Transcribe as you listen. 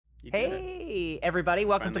You did it. Hey, everybody.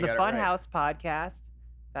 Welcome to the Finally got it Funhouse Podcast.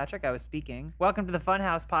 Patrick, I was speaking. Welcome to the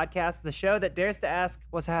Funhouse Podcast, the show that dares to ask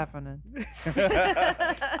what's happening.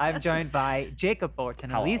 I'm joined by Jacob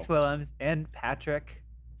Fullerton, Elise Willems, and Patrick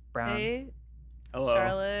Brown. Hey, Hello.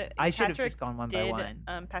 Charlotte. I should have Patrick just gone one by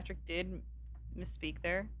one. Patrick did misspeak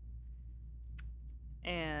there,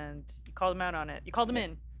 and you called him out on it. You called him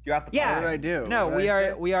in. You're off the Yeah. What did I do? No, What did I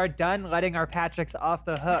say? we are done letting our Patricks off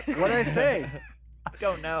the hook. What did I say? I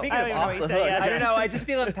don't know. Speaking I of don't even know off what you the said, hook, yeah. I don't know. I just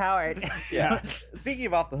feel empowered. yeah. Speaking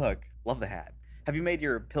of off the hook, love the hat. Have you made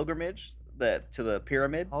your pilgrimage to the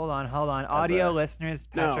pyramid? Hold on. Audio a- listeners,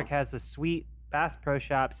 No. Patrick has a sweet Bass Pro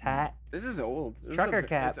Shops hat. This is old. This is Trucker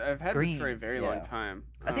cap, I've had green. this for a very Yeah. long time.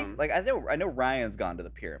 I think I know Ryan's gone to the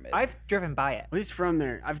pyramid. I've driven by it. Well, he's from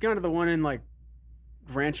there. I've gone to the one in like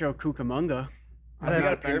Rancho Cucamonga. Have you got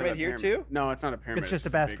a I've been to pyramid the here too? No, it's not a pyramid. It's just a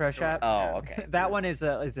a Bass big Pro store. Shop? Oh, okay. That one is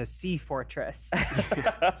a sea fortress.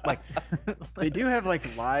 like They do have like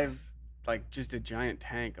just a giant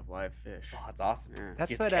tank of live fish. Oh, that's awesome. Yeah.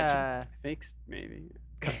 that's You get what to catch 'em. I think maybe.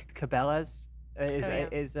 Cabela's is. Oh,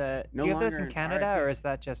 yeah. Do you have those longer in in Canada RIP. or is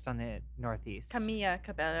that just on the Northeast? Camilla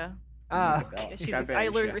Cabello. Ah, Cabela. She's. Cabello, I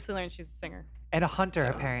yeah. recently learned she's a singer. and a hunter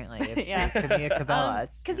apparently. It's Yeah. Camilla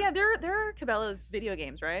Cabela's. Because there are Cabela's video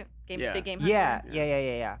games, right? Yeah. Big game. Hunter.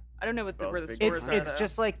 Yeah. I don't know where the Cabela's stores Big are. It's though.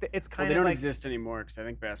 just like it's Well, kind they of don't like. exist anymore because I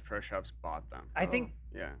think Bass Pro Shops bought them. I think.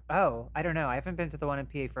 Yeah. Oh, I don't know. I haven't been to the one in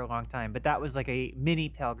PA for a long time, but that was like a mini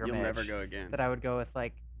pilgrimage. You'll never go again. That I would go with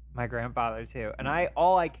like my grandfather too, and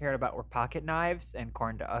all I cared about were pocket knives and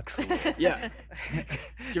corn dogs. Yeah.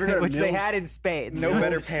 Did you ever go to Which they Mills- had in spades. No better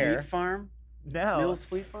Mills pair. Fleet Farm? No. Mills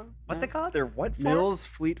Fleet Farm? What's No? it called? They're what for? Mills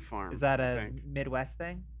Fleet Farm. Is that I a think. Midwest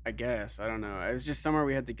thing? I guess. I don't know. It was just somewhere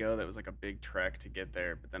we had to go that was like a big trek to get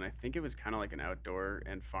there. But then I think it was kind of like an outdoor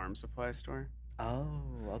and farm supply store. Oh,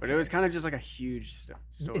 okay. But it was kind of just like a huge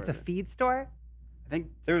store. It's a feed store. I think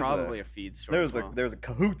There was probably a feed store. there as was well. there was a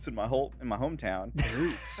cahoots in my hometown.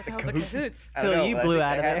 Boots. What the hell's a cahoots? I don't So know, you I blew think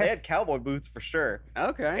out of they there? They had cowboy boots for sure,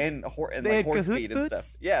 Okay. and They like had horse cahoots feet and boots?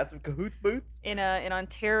 stuff. Yeah, some cahoots boots. In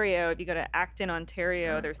Ontario, if you go to Acton,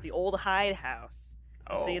 Ontario, there's the Old Hyde House.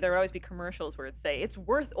 Oh. So there will always be commercials where it say it's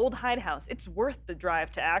worth Old Hyde House. It's worth the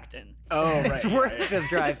drive to Acton. Oh, right. It's worth right. the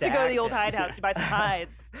drive Just to go to the Old Acton. Hyde House, you buy some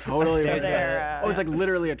hides. Totally. They're was there, that. Oh, it's like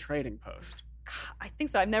literally a trading post. I think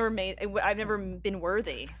so. I've never been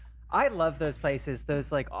worthy. I love those places, those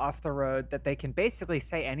like off the road that they can basically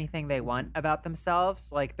say anything they want about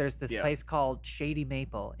themselves. Like there's this Yeah. place called Shady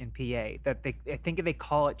Maple in PA that I think they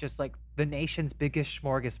call it just like the nation's biggest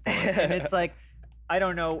smorgasbord. And it's like, I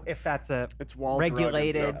don't know if that's It's Wall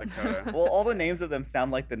regulated. Drug in South Dakota. Well, all the names of them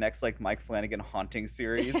sound like the next like Mike Flanagan haunting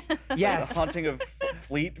series. Yes. The haunting of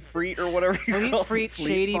Fleet or whatever. you Fleet call it. Freak, Fleet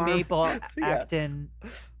Shady Farm. Maple, Acton.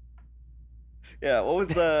 Yeah. What was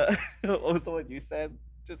the one you said?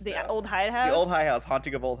 Just The now? Old Hyde House. The Old High House,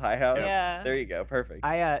 haunting of Old High House. Yeah. There you go. Perfect.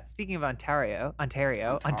 Speaking of Ontario.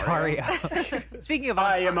 Speaking of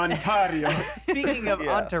I am Ontario. Speaking of Yeah.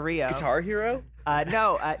 Ontario. Guitar Hero.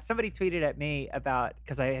 No, somebody tweeted at me about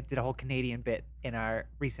because I did a whole Canadian bit in our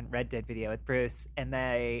recent Red Dead video with Bruce, and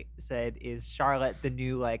they said, "Is Charlotte the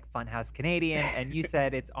new like Funhouse Canadian?" And you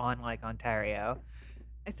said it's on like Ontario.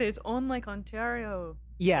 I say it's on like Ontario.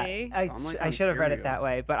 Yeah, Okay. on like I should have read it Ontario. that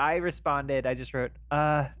way, but I responded. I just wrote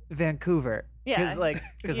Vancouver Yeah.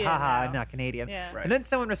 because Yeah, haha, no. I'm not Canadian. Yeah. Right. And then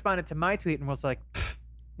someone responded to my tweet and was like,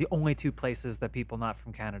 "The only two places that people not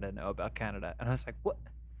from Canada know about Canada," and I was like, "What?"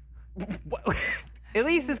 What?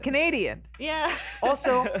 Elise is Canadian. Yeah.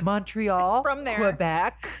 Also, Montreal, From there.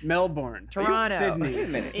 Quebec, Melbourne. Toronto. Sydney. Wait a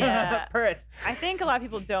minute. Yeah. Perth. I think a lot of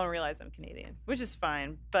people don't realize I'm Canadian, which is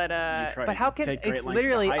fine. But You try But to how can take great it's lengths to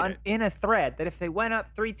literally hide it. in a thread that if they went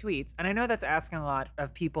up 3 tweets, and I know that's asking a lot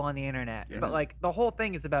of people on the internet, Yes. but like the whole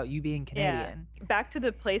thing is about you being Canadian. yeah, back to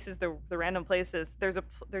the places, the random places. There's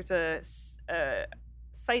a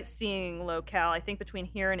sightseeing locale, I think between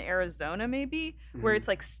here and Arizona, maybe, where it's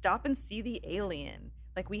like stop and see the alien.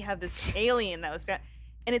 Like we have this alien that was found,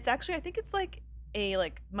 and it's actually I think it's like a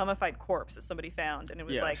like mummified corpse that somebody found, and it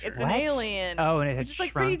was Yeah, like sure. it's an What? alien. Oh, and it had which is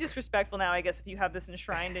like pretty shrunk. disrespectful now, I guess, if you have this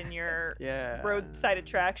enshrined in your Yeah. roadside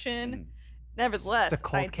attraction. Nevertheless, It's a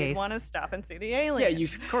cold I case. did want to stop and see the Yeah, alien.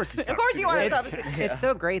 of course you Of course you want to stop It's, and see. it's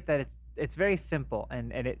so great that it's very simple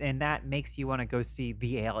and that makes you want to go see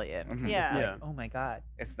the alien. Mhm. Yeah. It's like, Yeah. oh my god.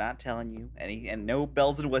 It's not telling you and no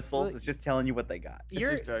bells and whistles. Well, It's just telling you what they got. It's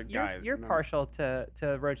just a guy. You're no. partial to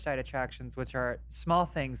roadside attractions, which are small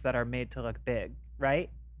things that are made to look big, right?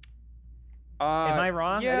 Am I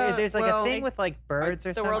wrong? Yeah, There's like well, a thing with like birds or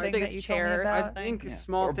the something world's that biggest you told me chair or about. something. I think Yeah.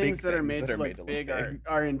 small Or big things that are things made that to are made look to look big big.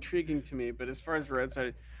 are intriguing to me, but as far as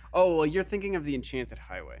roadside, Oh well, you're thinking of the Enchanted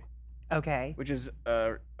Highway, Okay. which is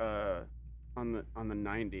on the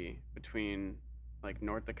 90 between like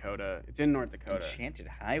North Dakota. It's in North Dakota, Enchanted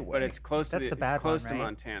Highway. but it's close to That's the it's bad close one, to right?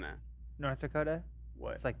 Montana. North Dakota.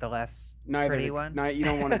 What? It's like the less Neither pretty one. You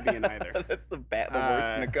don't want to be in either. That's the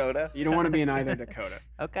worst Dakota. You don't want to be in either Dakota.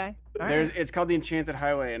 Okay. All There's right. it's called the Enchanted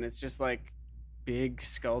Highway, and it's just like big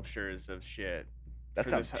sculptures of shit. That for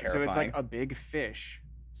sounds this- terrifying. So it's like a big fish,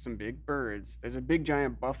 some big birds. There's a big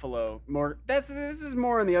giant buffalo. This is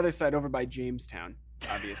more on the other side over by Jamestown,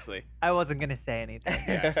 obviously. I wasn't gonna say anything.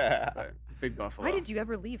 But it's big buffalo. Why did you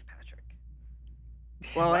ever leave, Patrick?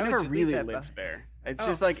 Well, Why I would never you leave really that lived bu- there. It's Oh.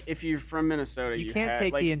 just like if you're from Minnesota, You can't had,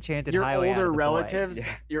 take like, the Enchanted your Highway out older of the boy. relatives.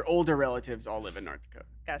 Yeah. Your older relatives all live in North Dakota.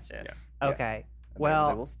 Gotcha. Yeah. Okay. And Well,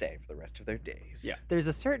 they will stay for the rest of their days. Yeah. there's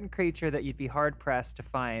a certain creature that you'd be hard pressed to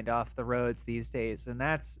find off the roads these days, and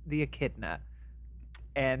that's the echidna.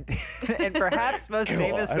 And and perhaps most Go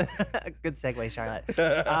famous, on. good segue,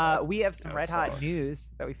 Charlotte. We have some That red was hot false.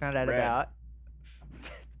 news that we found out Red. about.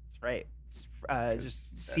 That's right. It's just That's-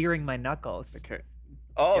 searing my knuckles. Okay.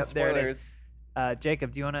 Oh, Yep, there it is. spoilers.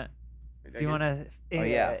 Jacob, do you wanna Oh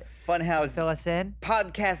yeah, Funhouse fill us in?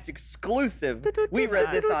 podcast exclusive. We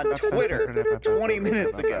read this on Twitter 20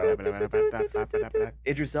 minutes ago.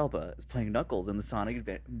 Idris Elba is playing Knuckles in the Sonic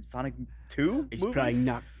 2 He's movie? playing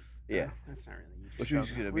Knuckles. Yeah. That's not really. What's Idris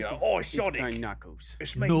he Elba. gonna be What's like? he- Oh, he's Sonic. playing Knuckles.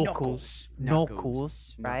 It's my Knuckles. Knuckles.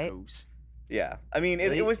 Knuckles, right? Knuckles. Yeah, I mean, it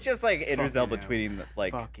Really? was just like Idris Fucking Elba hell. tweeting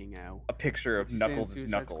like Fucking hell. a picture of What's he saying, Knuckles' Suicide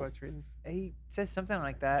Squad knuckles. trailer? He says something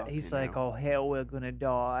like that. He's Fucking like, hell. "Oh hell, we're gonna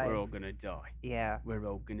die." We're all gonna die. Yeah. We're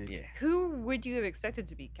all gonna Yeah. die. Who would you have expected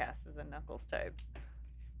to be cast as a Knuckles type?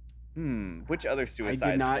 Which other I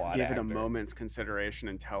Suicide did not Squad give it a actor? moment's consideration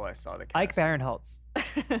until I saw the cast. Ike Barinholtz.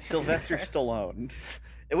 Sylvester Stallone.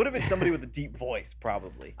 It would have been somebody with a deep voice,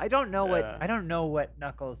 probably. I don't know what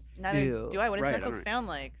Knuckles Neither do I. What does Right, I Knuckles don't- sound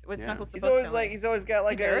like? What's Yeah. Knuckles He's supposed always to sound like he's always got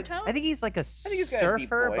like Is he a baritone? I think he's like a think he's got a deep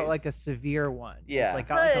surfer, but like voice. a severe one. Yeah. He's like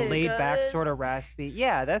got like a Hey, laid back sort of guys. raspy.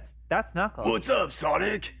 Yeah, that's Knuckles. up,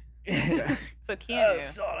 Sonic? So Keanu. Oh,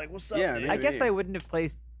 Sonic, what's up? Yeah, dude? I guess maybe. I wouldn't have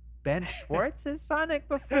placed Ben Schwartz as Sonic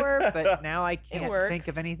before, but now I can't think works.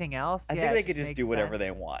 of anything else. I Yeah, think it they could just makes do whatever sense.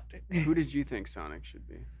 they want. Who did you think Sonic should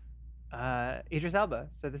be? Idris Elba.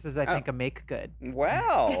 So this is, I think, a make good.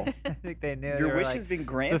 Wow, I think they knew. your they were wish like, has been the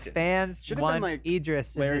granted. fans Should've been want like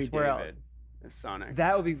Idris in Larry this world. David as Sonic.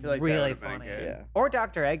 That would be feel like that really would've been funny. good. Yeah. Or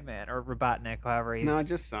Dr. Eggman or Robotnik, however he's. No,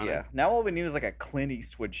 just Sonic. Yeah. Now all we need is like a Clint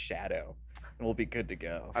Eastwood shadow, and we'll be good to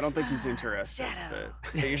go. I don't think he's interested. Shadow.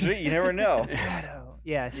 But you never know. Shadow.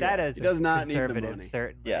 Yeah, Shadow's he does a not need the conservative, money.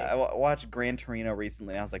 certainly. Yeah, I watched Gran Torino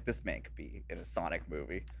recently, and I was like, this man could be in a Sonic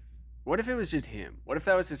movie. what if it was just him? What if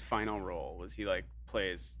that was his final role? Was he like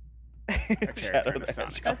plays a character Shadow in a the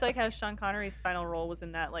Sonic? Hedgehog. That's like how Sean Connery's final role was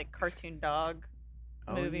in that like cartoon dog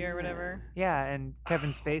Oh, movie or yeah. whatever. Yeah, and Kevin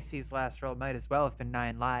Spacey's last role might as well have been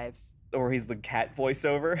 9 Lives. Or he's the cat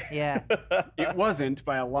voiceover. Yeah. It wasn't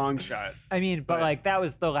by a long shot. I mean, but But- like that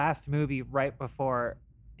was the last movie right before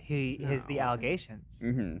No, the it wasn't. allegations.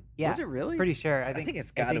 hmm Yeah. Was it really? Pretty sure. I think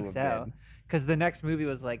it's got to have so. been. Because the next movie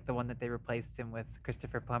was like the one that they replaced him with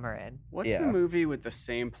Christopher Plummer in. What's Yeah. the movie with the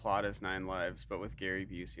same plot as Nine Lives, but with Gary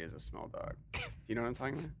Busey as a small dog? Do you know what I'm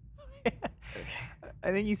talking about?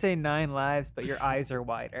 I think you say 9 Lives, but your eyes are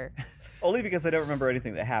wider. Only because I don't remember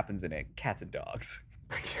anything that happens in it. Cats and dogs.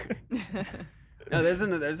 No,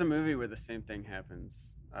 there's a movie where the same thing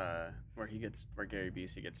happens, where Gary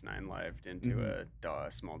Busey gets 9-lived into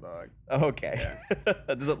a small dog. Okay.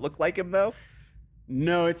 Does it look like him though?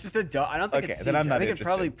 No, it's just a dog. I don't think Okay, it's CG. then I'm not I think it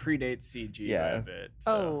probably interested. predates CG by Yeah. a bit.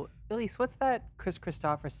 So. Oh, Elise, what's that Chris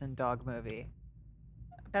Christopherson dog movie?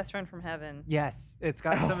 Best Friend from Heaven. Yes, it's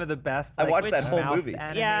got some of the best. I Like, watched that whole mouth movie.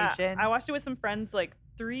 Yeah, Animation. I watched it with some friends like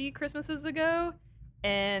 3 Christmases ago,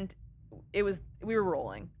 and we were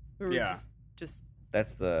rolling. We were Yeah. just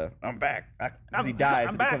That's the I'm back. As he I'm- dies, I'm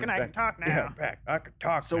and he back comes and I can talk Yeah, now. I'm back. I can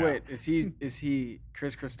talk. So now. wait, is he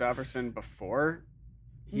Chris Christopherson before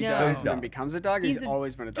he No. dies and No. then becomes a dog? Or He's he's a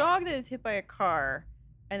always been a dog. dog that is hit by a car,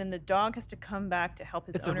 and then the dog has to come back to help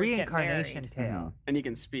his It's a owners reincarnation get married. tale. And he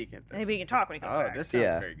can speak at this. Maybe he can talk when he comes Oh, back. this sounds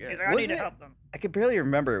Yeah. very good. He's like, I Was need to it- help them. I can barely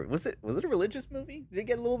remember. Was it a religious movie? Did it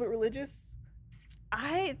get a little bit religious?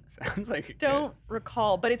 I Sounds like it don't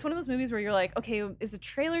recall, but it's one of those movies where you're like, okay, is the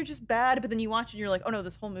trailer just bad? But then you watch it and you're like, oh no,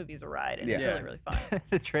 this whole movie is a ride, and it's Yeah. really, really fun.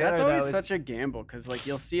 The trailer. That's always though, is- such a gamble because like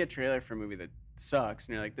you'll see a trailer for a movie that sucks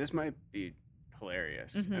and you're like, this might be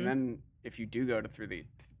hilarious, Mhm. and then if you do go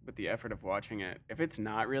with the effort of watching it, if it's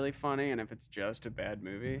not really funny and if it's just a bad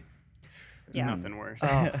movie, there's Yeah. nothing worse.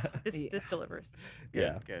 Oh. This Yeah. this delivers. Good,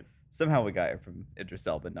 Yeah. good. Somehow we got it from Idris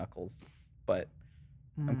Elba Knuckles, but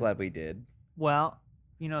I'm glad we did. Well,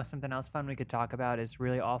 something else fun we could talk about is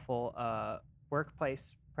really awful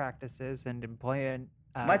workplace practices and employment.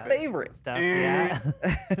 It's my favorite stuff. Yeah.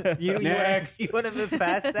 Next. You want to move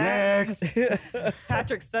past that? Next.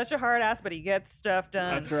 Patrick's such a hard ass, but he gets stuff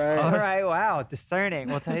done. That's right. All right, wow, discerning.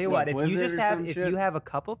 We'll tell you what. If you Blizzard just or have, some if shit? you have a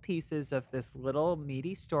couple pieces of this little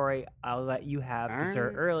meaty story, I'll let you have dessert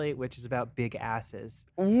Alright. early, which is about big asses.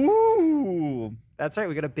 Ooh. That's right.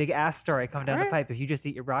 We got a big ass story coming down the Alright. pipe. If you just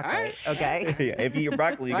eat your broccoli, Alright. okay? Yeah, if you eat your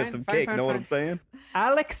broccoli, you Fine, get some fine, cake. fine, Know what fine. I'm saying?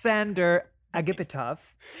 Alexander Agapitov.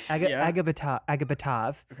 Yeah.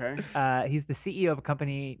 Agapitov. Okay. He's the CEO of a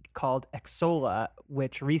company called Exola,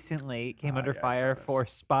 which recently came under yeah, I saw fire this. for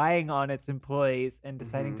spying on its employees and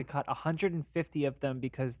deciding Mhm. to cut 150 of them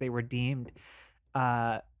because they were deemed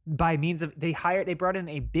by means of they brought in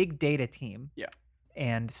a big data team. Yeah.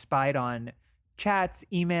 And spied on chats,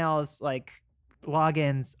 emails, like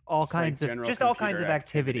logins, all Just like kinds of general just all kinds of computer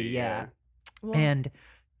activity. activity, Yeah. Well, And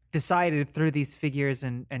decided through these figures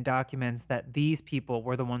and documents that these people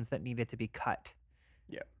were the ones that needed to be cut.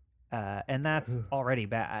 Yeah. And that's already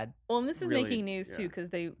bad. well, and this is really, making news too yeah. because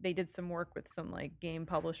they did some work with some like game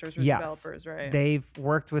publishers or Yes. developers, right? They've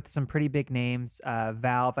worked with some pretty big names.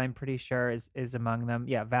 Valve, I'm pretty sure, is among them.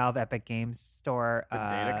 Yeah, Valve, Epic Games Store, The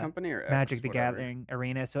data company or Magic X, the whatever? Gathering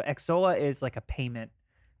Arena. So Exola is like a payment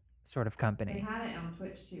sort of They company. had it on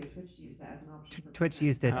Twitch too. Twitch used it as an option. for Twitch payment.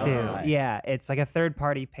 used it Oh, too. right. Yeah, it's like a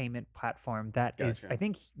third-party payment platform that is, Gotcha. I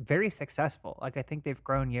think, very successful. Like I think they've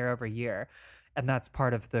grown year over year, and that's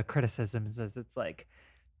part of the criticisms. Is it's like,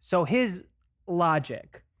 so his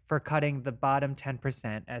logic for cutting the bottom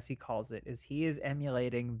 10%, as he calls it, is he is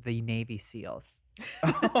emulating the Navy SEALs.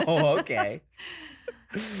 Oh, okay.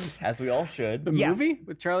 As we all should. The Yes. movie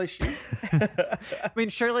with Charlie Sheen. I mean,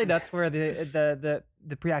 surely that's where the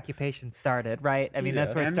preoccupation started, right? I mean, He's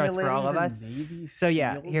that's where it starts for all of emulating us. the Navy So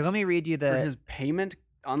yeah, SEALs here, let me read you for the. his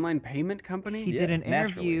online payment company. He Yeah, did an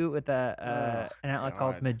naturally. interview with an outlet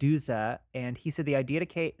called God. Medusa, and he said the idea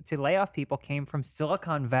to lay off people came from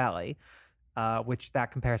Silicon Valley, which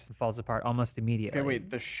that comparison falls apart almost immediately. Okay, wait,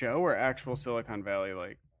 the show or actual Silicon Valley?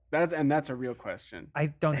 Like that's a real question. I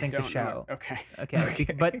don't think the Don't know. show. Okay. Okay,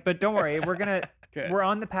 but don't worry, Okay. we're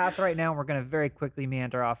on the path right now. And we're gonna very quickly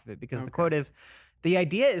meander off of it because the Okay. quote is, "The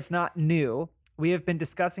idea is not new. We have been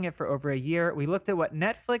discussing it for over a year. We looked at what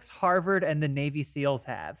Netflix, Harvard, and the Navy SEAls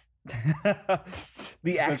have."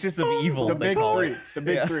 The axis of evil. The they big call three. it. The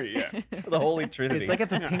big Yeah. three. Yeah. The Holy Trinity. It's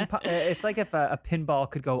like if a pinball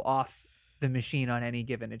could go off the machine on any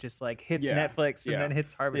given. It just like hits Yeah, Netflix and yeah. then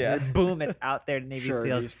hits Harvard. Yeah. And then boom, it's out there to Navy Sure.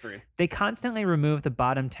 SEAls. These three. They constantly remove the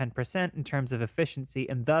bottom 10% in terms of efficiency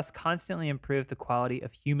and thus constantly improve the quality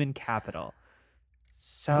of human capital.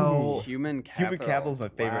 So Human capital. Human capital's my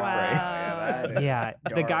favorite Wow. phrase. Yeah, that yeah, is the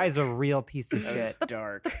dark. guy's a real piece of That is shit.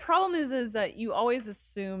 dark. The problem is that you always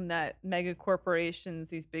assume that mega corporations,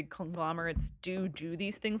 these big conglomerates, do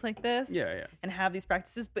these things like this, Yeah. and have these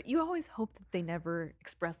practices, but you always hope that they never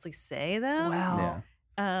expressly say them. Well,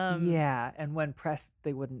 Yeah. yeah, and when pressed,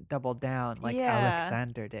 they wouldn't double down like Yeah.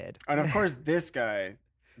 Alexander did. And of course, this guy,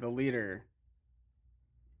 the leader,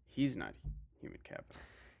 he's not human capital.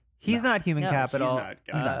 He's not human No, he's capital.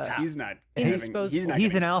 He's not. He's not. Indisposable. He's not.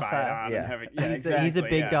 He's getting an spied alpha. on and Yeah. having- yeah, he's exactly. a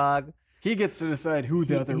big yeah. dog. He gets to decide who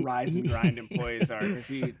the other He- rise and grind employees are because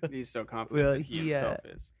he's so confident Well, that he he, himself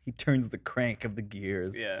is. He turns the crank of the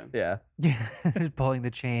gears. Yeah. Yeah. Yeah, pulling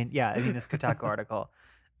the chain. Yeah, I mean this Kotaku article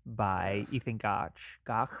by Ethan Gach.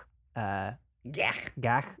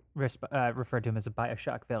 Gach referred to him as a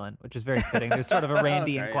Bioshock villain, which is very fitting. There's sort of a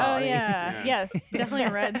Randian Okay, Oh quality. yeah, Yeah. yes,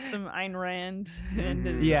 definitely read some Ayn Rand and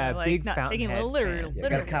is Yeah, like big not taking it Fountainhead literally. fan. Yeah,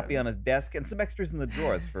 got a copy on his desk and some extras in the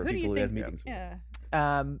drawers for Who do you people he has think- meetings with.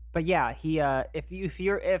 Yeah, But yeah, he if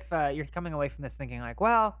you're coming away from this thinking like,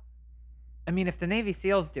 well, I mean, if the Navy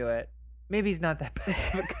SEAls do it, maybe he's not that bad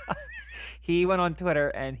of a guy. He went on Twitter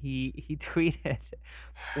and he tweeted,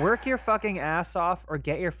 "Work your fucking ass off or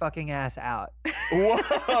get your fucking ass out."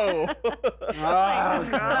 Whoa! Oh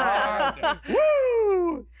God!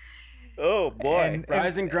 Woo! Oh boy! And-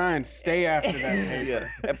 Rise and grind. Stay after that paper.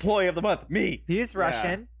 Yeah. Employee of the month, me. He's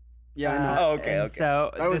Russian. Yeah, I know. Oh, okay, and okay.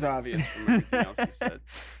 So That was this- obvious from everything else you said.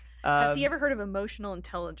 has he um, ever heard of emotional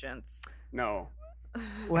intelligence? No.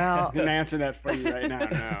 Well, I'm gonna answer that for you right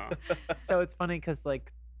now. No. so it's funny because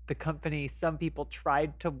like the company, some people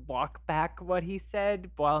tried to walk back what he said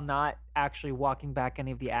while not actually walking back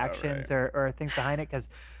any of the actions or things behind it. Because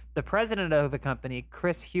the president of the company,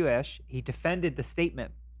 Chris Hewish, he defended the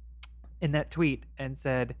statement in that tweet and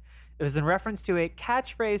said it was in reference to a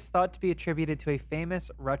catchphrase thought to be attributed to a famous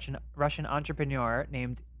Russian entrepreneur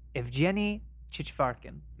named Evgeny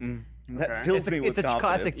Chichvarkin. That Okay. fills me with It's a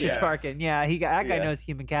classic confidence. Chich Barkin. Yeah, that guy Yeah. knows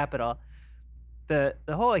human capital. The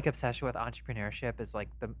whole like obsession with entrepreneurship is like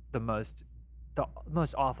the most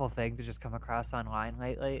awful thing to just come across online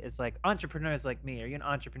lately. Is like entrepreneurs like me. Are you an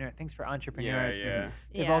entrepreneur? Thanks for entrepreneurs. Yeah.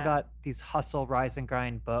 They've all got these hustle, rise and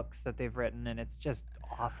grind books that they've written, and it's just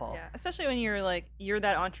awful. Yeah, especially when you're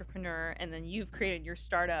that entrepreneur and then you've created your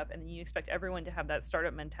startup and then you expect everyone to have that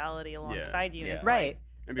startup mentality alongside you. And Yeah. it's Right.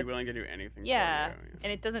 And be willing to do anything. Yeah, For you.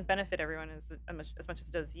 and it doesn't benefit everyone as much as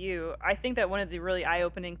it does you. I think that one of the really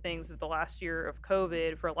eye-opening things of the last year of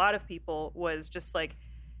COVID for a lot of people was just like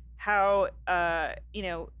how in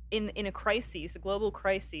a crisis, a global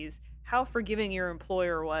crisis, how forgiving your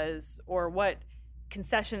employer was, or what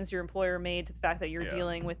concessions your employer made to the fact that you're Yeah.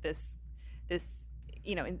 dealing with this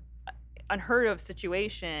unheard of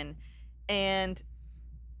situation. And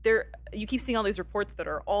you keep seeing all these reports that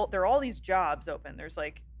there are all these jobs open. There's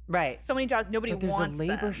like Right. so many jobs nobody But there's wants a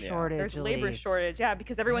labor them. shortage. There's a labor Elise. shortage, yeah,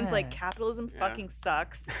 because everyone's like Yeah. capitalism Yeah. fucking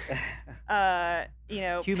sucks. Human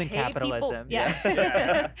pay people- capitalism.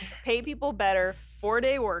 yeah, pay people better.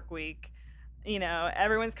 4-day work week.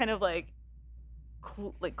 Everyone's kind of like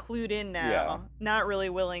clued in now, Yeah. not really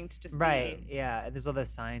willing to just Right. be. Yeah. And there's all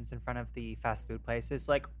those signs in front of the fast food places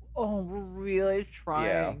like, oh, we're really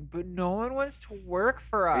trying, but no one wants to work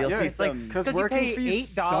for us. You'll Yeah, see it's like some- Because 'cause you working pay for you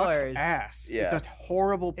sucks $8. ass. Yeah. It's a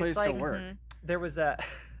horrible place like- to work. Mhm. there was a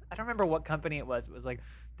I don't remember what company it was. It was like,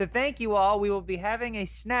 to thank you all, we will be having a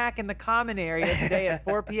snack in the common area today at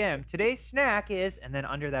 4 p.m. Today's snack is, and then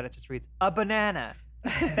under that it just reads, a banana.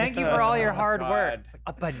 Thank you for all your Oh, hard work. God. It's like,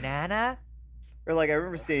 a banana? Or like I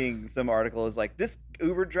remember seeing some article is like this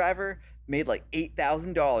Uber driver made like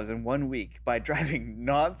 $8,000 in 1 week by driving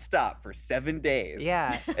nonstop for 7 days.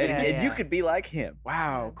 Yeah. And you could be like him.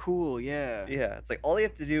 Wow, cool, yeah. Yeah, it's like all you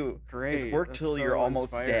have to do is Great, work that's till so you're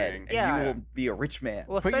almost inspiring. dead, and Yeah. you will be a rich man.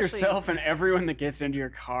 Well, Put especially- yourself and everyone that gets into your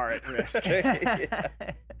car at risk. Yeah.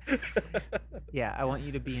 Yeah, I want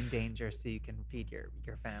you to be in danger so you can feed your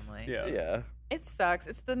family. Yeah. Yeah. It sucks.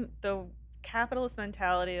 It's the capitalist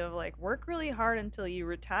mentality of like work really hard until you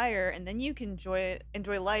retire and then you can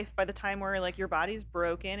enjoy life by the time where like your body's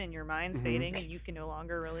broken and your mind's Mhm. fading and you can no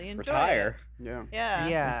longer really enjoy Retire. Yeah. it. Yeah.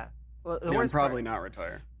 Yeah. Well, the Yeah, worst part- probably not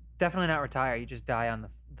retire. definitely not retire. You just die on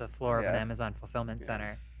the floor of an Yeah. Amazon fulfillment Yeah.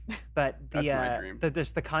 center. But That's my dream.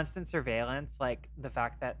 there's the constant surveillance, like the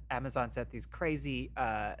fact that Amazon set these crazy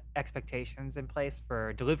expectations in place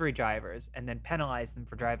for delivery drivers and then penalize them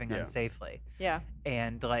for driving Yeah. unsafely. Yeah.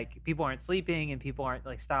 And like people aren't sleeping and people aren't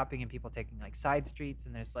like stopping and people taking like side streets,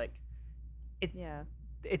 and there's like Yeah.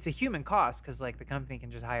 it's a human cost because like the company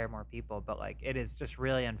can just hire more people, but like it is just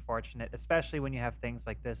really unfortunate, especially when you have things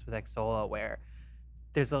like this with Xsola where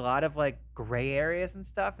there's a lot of like gray areas and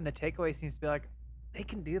stuff, and the takeaway seems to be like they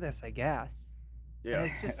can do this, I guess. Yeah. And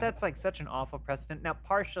it's just sets like such an awful precedent. Now,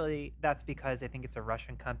 partially that's because I think it's a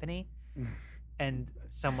Russian company, and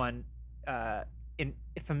someone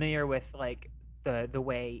familiar with like the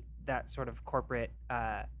way that sort of corporate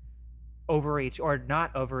overreach or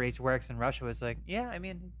not overreach works in Russia was like, yeah, I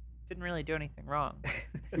mean, didn't really do anything wrong.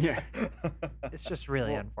 Yeah. It's just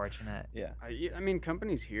really Well, unfortunate. Yeah. I mean,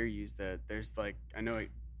 companies here use that. There's like, I know it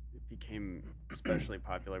became especially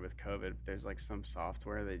popular with COVID, but there's like some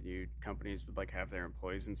software that companies would like have their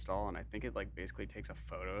employees install, and I think it like basically takes a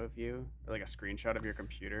photo of you or like a screenshot of your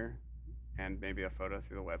computer and maybe a photo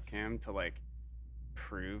through the webcam to like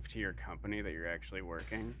prove to your company that you're actually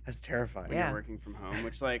working That's terrifying. when Yeah. you're working from home,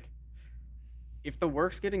 which like if the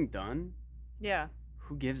work's getting done, Yeah.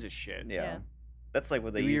 who gives a shit? Yeah. Yeah. That's like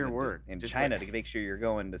what they Do use your it work. in Just China like- to make sure you're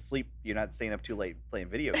going to sleep. You're not staying up too late playing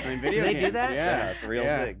video games. Playing video they do games, that? Yeah, it's a real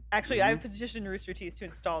yeah. thing. Actually, I've petitioned Rooster Teeth to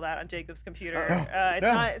install that on Jacob's computer. Oh.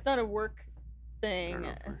 It's not a work thing. know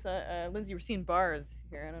if It's Lindsay, we're seeing bars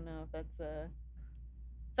here. I don't know if that's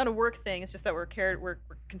it's not a work thing. It's just that we're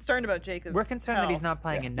concerned about Jacob's. We're concerned that he's health. not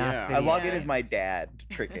playing enough. Yeah. I Video log in as my games. dad to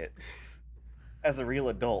trick it as a real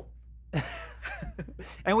adult.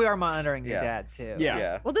 And we are monitoring your Yeah. dad too. Yeah.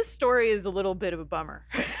 Yeah. Well, this story is a little bit of a bummer.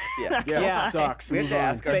 Yeah. Not Yeah, gonna Yeah. lie. it sucks. We have Move to on.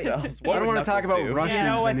 ask ourselves. I What don't would want to talk Knuckles about do? Russians You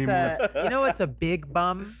know what's anymore. you know what's a big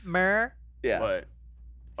bummer? Yeah. What?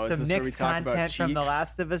 Oh, is Some this where we mixed talk about content from The cheeks?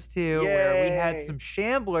 Last of Us 2 where we had Yay. some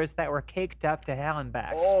shamblers that were caked up to hell and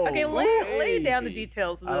back. Oh, Okay, lay down the baby.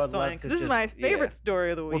 details of I this would love one to because this is just- my favorite yeah.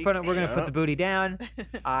 story of the We're week. gonna put Yep. the booty down.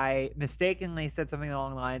 I mistakenly said something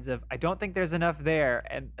along the lines of, "I don't think there's enough there,"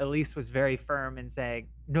 and Elise was very firm in saying,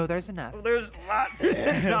 "No, there's enough. There's a lot. There's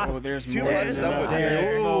Yeah. enough. Oh, there's Too more much, than some would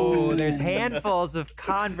enough. say. There's handfuls of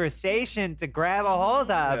conversation to grab a hold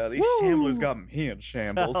of." Yeah, these shamblers got me in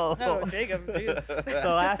shambles. So- No, Jacob. Jeez.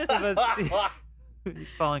 The Last of Us 2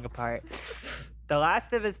 he's falling apart. The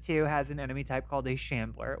Last of Us 2 has an enemy type called a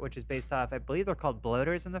Shambler, which is based off, I believe they're called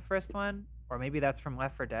bloaters in the first one, or maybe that's from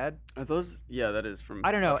Left 4 Dead. Are those? Yeah, that is from.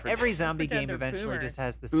 I don't know. Left 4 Every Dead. zombie Dead, game they're eventually just boomers.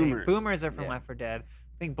 has the same. Boomers. Boomers are from Yeah. Left 4 Dead.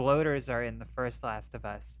 I think bloaters are in the first Last of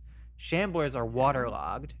Us. Shamblers are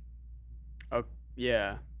waterlogged. Oh,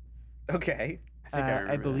 yeah. Okay. I think I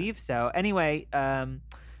remember. I believe so. Anyway,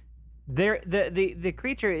 the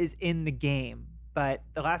creature is in the game, but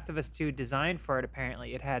The Last of Us 2 designed for it.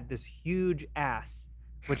 Apparently, it had this huge ass,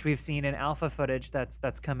 which we've seen in alpha footage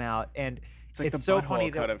that's come out, and It's like it's the so butthole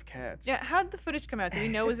funny cut that of cats. Yeah, how did the footage come out? Do we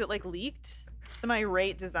know? Was it like leaked? Some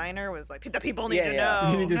irate designer was like, "The people need Yeah, to yeah.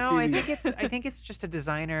 know." You need to no, see I these. think it's just a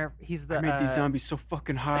designer. He's the I made these zombies so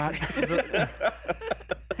fucking hot.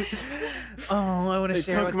 Oh, I want to they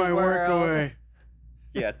share took with my the work world. away.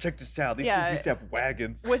 Yeah, check this out. These Yeah. things used to have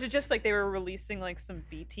wagons. Was it just like they were releasing like some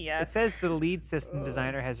BTS? It says the lead system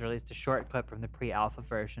designer has released a short clip from the pre-alpha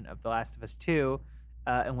version of The Last of Us 2,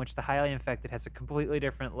 in which the highly infected has a completely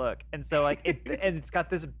different look, and so like and it's got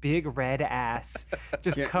this big red ass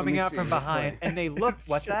just Yeah, let coming me out see from it. behind, and they look.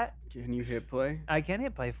 What's that? Can you hit play? I can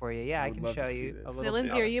hit play for you. Yeah, I I would can love show to see you this. a So, So, little.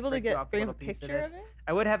 Lindsay, are you able to break you off bring a little piece of picture this. of it?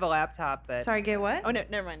 I would have a laptop, but Sorry, get what? Oh no,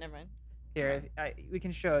 never mind, never mind. here we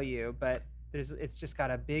can show you. But it's just got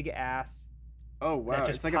a big ass. Oh wow, just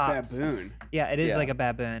it's like pops. a baboon. Yeah, it is Yeah. like a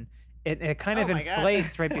baboon. It kind of Oh my God.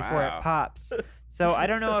 inflates right before Wow. it pops. So I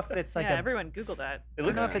don't know if it's like yeah, a everyone Google that. It I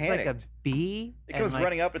looks don't know if it's like a panicked. bee. It and, comes like-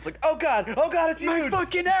 running up. It's like, oh god, it's My huge.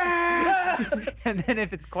 fucking ass! and then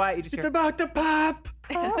if it's quiet, you just It's hear. about to pop.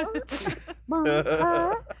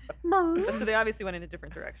 So they obviously went in a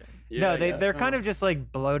different direction. No, they're so. kind of just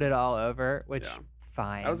like bloated all over, which Yeah.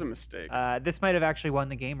 fine. That was a mistake. This might have actually won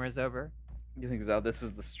the gamers over. You think so? This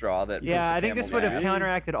was the straw that? Yeah, broke the I think this camel's would have ass?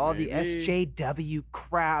 counteracted all the Maybe. SJW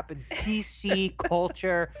crap and PC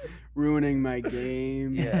culture. Ruining my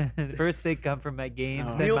game. Yeah. First they come from my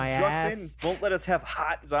games, Oh. then Neil my Druckmann ass. won't let us have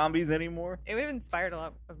hot zombies anymore. It would have inspired a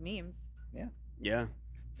lot of memes. Yeah.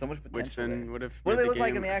 So much potential. Which then there. would have. What do made they look like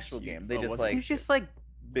game in the actual huge. game? They Oh, just was it? like They're just like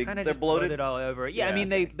big. kind of They're just bloated. all over. Yeah, I Yeah.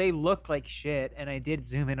 mean they look like shit, and I did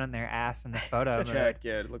zoom in on their ass in the photo mode. check.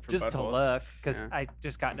 Yeah, look for Just to buttholes. look, because Yeah. I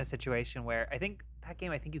just got in a situation where I think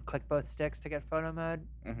you click both sticks to get photo mode.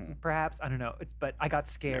 Mhm. Perhaps I don't know. But I got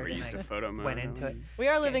scared. Never and used I- a photo mode. went into it. We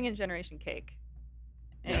are living in Generation Cake,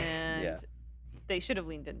 and Yeah. they should have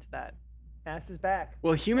leaned into that. Ass is back.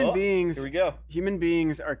 Well, human Oh, beings. Here we go. Human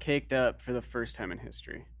beings are caked up for the first time in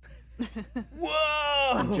history.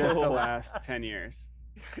 Whoa! In just the last 10 years.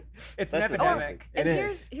 It's That's an amazing. epidemic. It and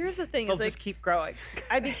is. here's the thing: They'll is like just keep growing.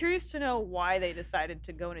 I'd be curious to know why they decided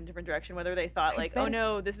to go in a different direction. Whether they thought like, bet oh it's-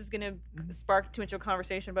 no, this is gonna spark too much of a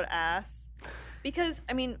conversation about ass, because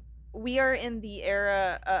I mean, we are in the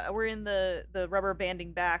era, we're in the rubber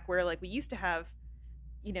banding back where like we used to have,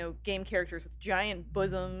 game characters with giant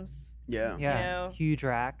bosoms, Yeah. Yeah, know, huge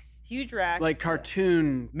racks. huge racks, Like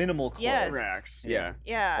cartoon Minimal clothes. Yes. racks. Yeah.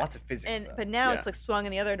 Yeah. yeah, Lots of physics. and though. but now Yeah. it's like swung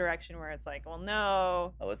in the other direction where it's like, well,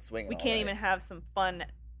 no, Oh, it's swinging. we all can't right. even have some fun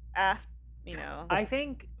ass, I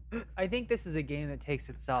think this is a game that takes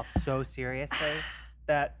itself so seriously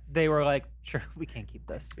that they were like, sure, we can't keep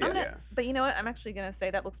this. Yeah. I'm gonna, but you know what? I'm actually gonna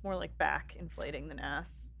say that looks more like back inflating than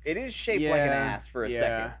ass. It is shaped like an ass for a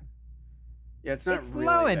second. Yeah, it's not It's really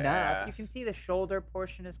low the enough. You ass. can see the shoulder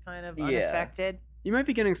portion is kind of Yeah. unaffected. You might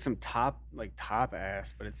be getting some top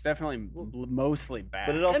ass, but it's definitely mostly back.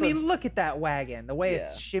 But it also I mean, look at that wagon. The way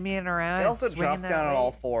it's shimmying around. it also and swinging drops that down on way.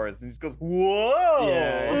 all fours and just goes, whoa!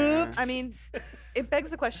 Yeah. I mean, it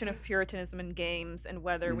begs the question of Puritanism in games and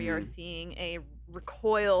whether we are Mhm. seeing a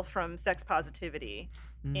recoil from sex positivity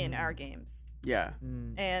in Mm, our games, yeah.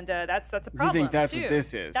 mm. and that's a You problem. think that's too. what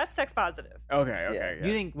this is? That's sex positive. okay. Okay. Yeah.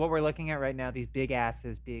 You think what we're looking at right now, these big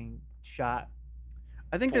asses being shot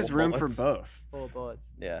I think full there's of room bullets. for both. full of bullets?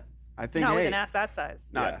 Yeah. I think. Not with hey, an ass that size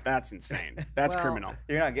no, Yeah. that's insane. That's Well- criminal.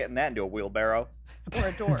 You're not getting that into a wheelbarrow. or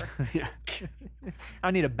a door. Yeah.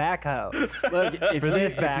 I need a backhoe. Look, if For you,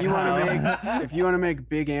 this if you want to backhoe. make if you want to make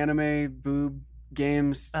big anime boob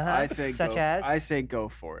games, Uh-huh. I say Such go, as? I say go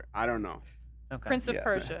for it. I don't know. Okay. Prince of Yeah.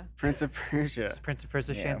 Persia. Prince of Persia. This is Prince of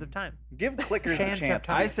Persia: Yeah. Sands of Time. Give clickers a Chance chance.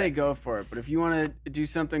 to of I be say sexy. go for it. But if you want to do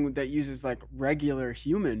something that uses like regular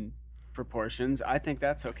human proportions, I think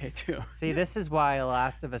that's okay too. See, this is why The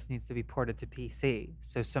Last of Us needs to be ported to PC,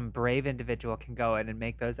 so some brave individual can go in and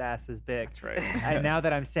make those asses big. That's right. And now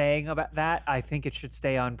that I'm saying about that, I think it should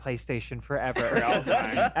stay on PlayStation forever. For all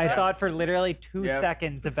time. I thought for literally 2 Yep.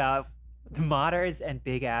 seconds about modders and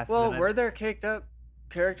big asses. Well, and were there caked up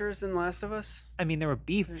characters in Last of Us? I mean, there were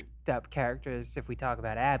beefed up characters if we talk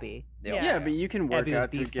about Abby. Yeah. Yeah, but you can work Abby was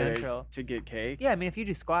out to Beef get Central. to get cake. Yeah, I mean, if you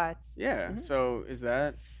do squats. Yeah. So is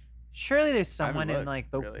that? Surely there's I haven't someone in looked,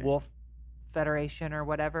 like the really. Wolf Federation or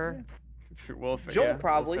whatever. Wolf, Joel yeah,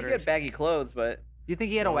 probably. Wolf You get Federation. baggy clothes, but Do you think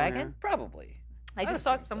he had a Joel, wagon? probably. I I'd just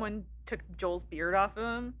saw assume so. someone took Joel's beard off of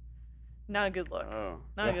him. Not a good look. Oh,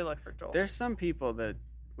 Not a good look for Joel. there's some people that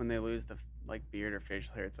when they lose the like beard or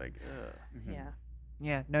facial hair, it's like, ugh. Yeah.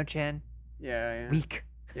 Yeah, no chin, Yeah, yeah. weak.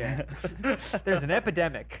 Yeah. There's an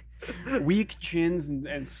epidemic. Weak chins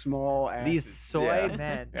and small asses. These soy Yeah.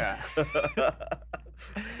 men. Yeah.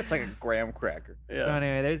 It's like a graham cracker. So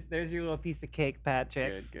anyway, there's your little piece of cake,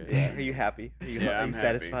 Patrick. Good, good. Yeah. Are you happy? Are you, Yeah, are you I'm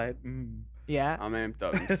satisfied? Mm. Yeah. I'm amped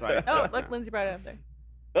up and psyched Oh, up look, now. Lindsay brought it up there.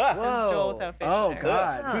 Ah! That's Joel Whoa. without facial Oh, hair.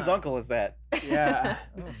 God. Huh. Whose uncle is that? Yeah.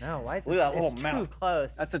 Oh no, why is Look it? at that little it's mouth. too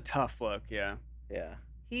close. That's a tough look, yeah. Yeah.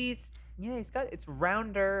 he's got it's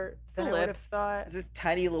rounder It's than the I would have lips. thought. It's this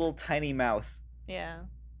tiny mouth. Yeah.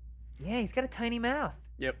 Yeah, he's got a tiny mouth.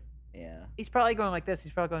 Yep. Yeah. He's probably going like this.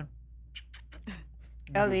 He's probably going,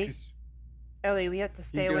 Ellie, we have to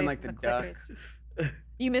stay He's away doing like from the the duck. clickers.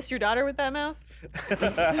 You miss your daughter with that mouth?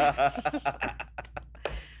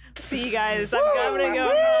 See you guys. I'm gonna go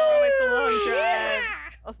home. It's a long drive.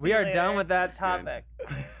 I'll see We you are later. done with that good. topic.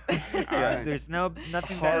 Alright. There's nothing Hard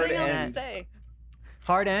better Nothing than else to that. say.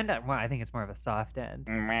 Hard end. Well, I think it's more of a soft end.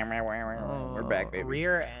 We're back, baby.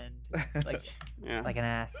 Rear end, like Yeah. like an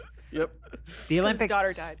ass. Yep. The Olympics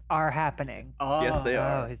daughter died. are happening. Oh, Yes, they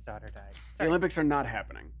are. Oh, his daughter died. The Olympics are not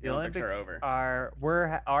happening. The Olympics are over.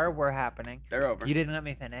 were happening. They're over. You didn't let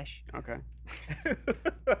me finish. Okay.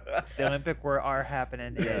 The Olympic are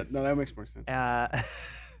happening. Yeah, is, no, that makes more sense.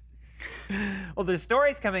 well, there's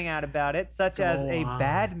stories coming out about it, such as a Go on.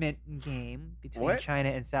 badminton game between What? China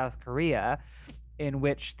and South Korea, in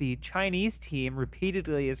which the Chinese team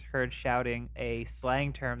repeatedly is heard shouting a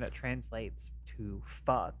slang term that translates to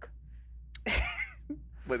fuck.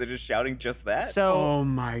 Wait, they're just shouting just that? So oh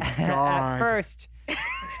my at god. first,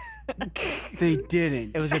 they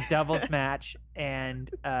didn't. it was a doubles match, and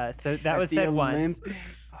so that At was the said once.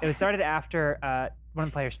 Olympics? It was started after one of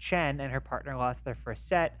the players, Chen, and her partner lost their first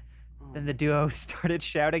set. Then the duo started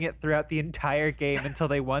shouting it throughout the entire game until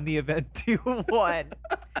they won the event 2-1.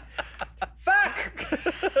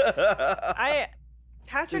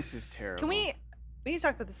 Patrick, This is terrible. can we need to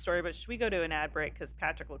talk about this story, but should we go to an ad break? Because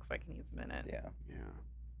Patrick looks like he needs a minute. Yeah. Yeah.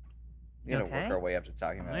 You gotta Okay. work our way up to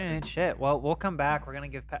talking All about right, it. shit. Well, we'll come back. We're gonna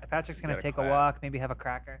give Patrick's gonna gotta take clap. a walk, maybe have a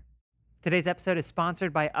cracker. Today's episode is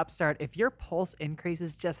sponsored by Upstart. If your pulse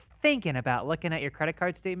increases just thinking about looking at your credit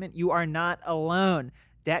card statement, you are not alone.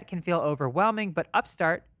 Debt can feel overwhelming, but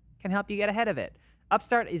Upstart can help you get ahead of it.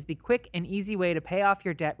 Upstart is the quick and easy way to pay off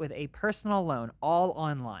your debt with a personal loan, all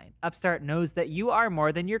online. Upstart knows that you are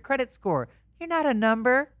more than your credit score. You're not a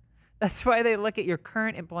number. That's why they look at your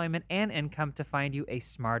current employment and income to find you a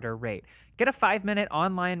smarter rate. Get a 5-minute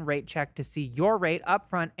online rate check to see your rate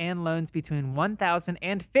upfront and loans between $1,000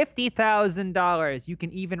 and $50,000. You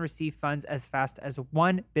can even receive funds as fast as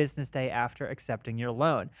 1 business day after accepting your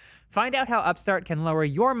loan. Find out how Upstart can lower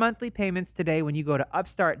your monthly payments today when you go to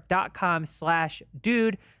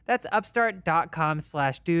upstart.com/dude. That's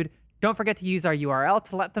upstart.com/dude. Don't forget to use our URL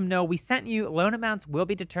to let them know we sent you. Loan amounts will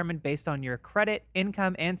be determined based on your credit,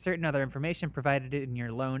 income, and certain other information provided in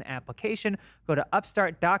your loan application. Go to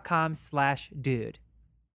upstart.com/dude.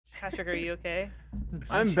 Patrick, are you okay?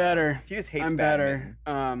 I'm better. He just hates I'm badminton.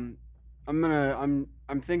 better. I'm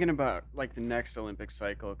thinking about like the next Olympic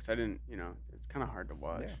cycle because I didn't, it's kind of hard to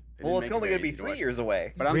watch. Yeah. They didn't Well, it's make it only very gonna be easy to 3 watch. years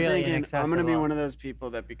away. But I'm Really thinking I'm inaccessible. gonna be one of those people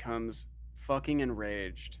that becomes fucking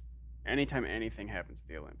enraged anytime anything happens at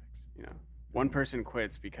the Olympics. One person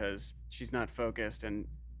quits because she's not focused, and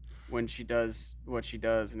when she does what she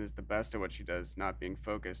does and is the best at what she does, not being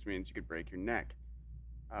focused means you could break your neck.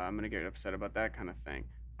 I'm gonna get upset about that kind of thing.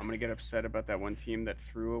 I'm gonna get upset about that one team that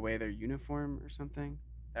threw away their uniform or something.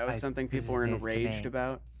 That was something this people were is news to enraged me.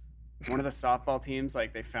 about. One of the softball teams,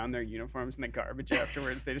 like they found their uniforms in the garbage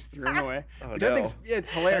afterwards. They just threw them away. Oh, Which I think it's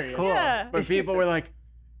hilarious. That's cool. Yeah. But people were like,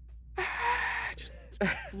 just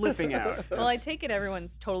flipping out. Well, I take it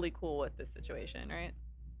everyone's totally cool with this situation, right?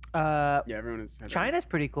 Yeah, everyone is. China's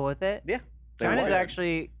pretty cool with it. Yeah. they China's won.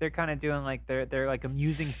 actually, they're kind of doing like, they're like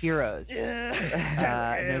amusing heroes. Yeah.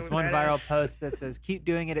 And there's one viral post that says, "Keep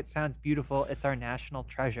doing it. It sounds beautiful. It's our national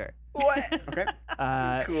treasure." What? Okay.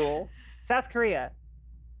 Cool. South Korea,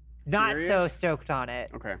 not so Furious? stoked on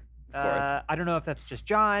it. Okay. course. I don't know if that's just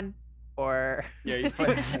John or Yeah, he's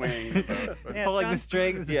probably swaying the boat, but- Yeah, pulling the John's-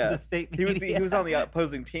 strings Yeah. of the state He media. was on the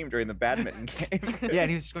opposing team during the badminton game. Yeah,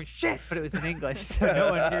 and he was just going shit, but it was in English, so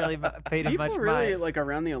no one really paid him People much really mind. like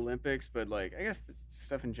around the Olympics, but like I guess this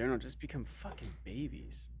stuff in general just become fucking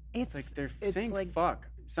babies. It's like they're it's saying fuck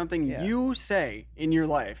something Yeah. you say in your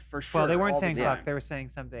life for sure. Well, they weren't all the saying time. fuck. They were saying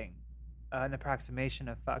something an approximation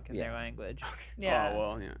of fuck in Yeah. their language. Yeah. Oh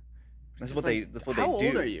well, yeah. That's It's what just they. like, That's what how they do.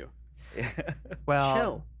 old are you? Yeah. Well,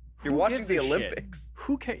 Chill. You're Who watching gives the a shit? Olympics.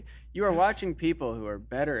 Who cares? You are watching people who are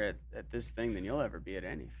better at this thing than you'll ever be at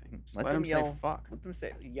anything. Just let them say yell, fuck. Let them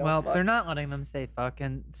say. Yell well, fuck. they're not letting them say fuck,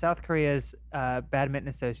 and South Korea's badminton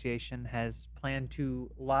association has planned to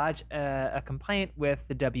lodge a complaint with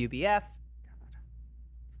the WBF.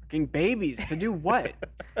 Fucking babies to do what?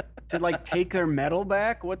 To like take their medal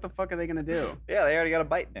back? What the fuck are they gonna do? Yeah, they already got a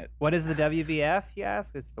bite in it. What is the WBF? You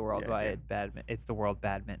ask. It's the dude. It's the World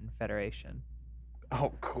Badminton Federation.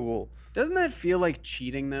 Oh, cool. Doesn't that feel like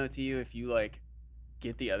cheating though to you if you like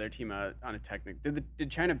get the other team out on a technique? Did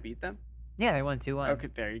China beat them? Yeah, they won 2-1. Okay,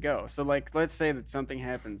 there you go. So like, let's say that something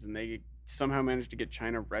happens and they somehow manage to get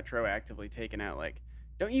China retroactively taken out. Like,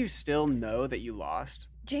 don't you still know that you lost?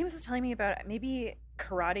 James was telling me about maybe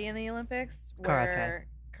karate in the Olympics. Karate,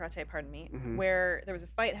 pardon me. Mhm. Where there was a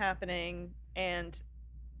fight happening and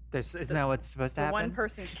Isn't that what's supposed to the happen? one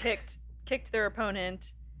person kicked their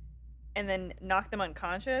opponent and then knocked them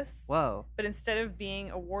unconscious. Whoa. But instead of being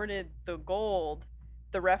awarded the gold,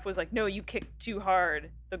 the ref was like, "No, you kicked too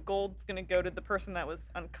hard. The gold's gonna go to the person that was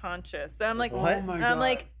unconscious." So I'm like, What? Oh my and I'm God.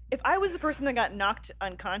 like, if I was the person that got knocked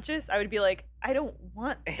unconscious, I would be like, I don't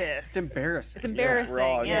want this. It's embarrassing. It's embarrassing.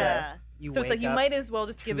 wrong, Yeah. yeah. You So it's like wake you up might as well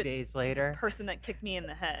just 2 give it days to the later. person that kicked me in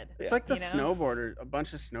the head. It's like the you know? snowboarder. A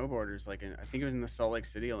bunch of snowboarders, like I think it was in the Salt Lake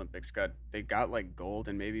City Olympics, got like gold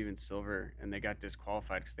and maybe even silver, and they got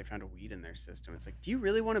disqualified because they found a weed in their system. It's like, do you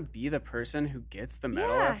really want to be the person who gets the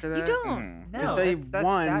medal Yeah, after that? you don't. Mm. No, 'Cause they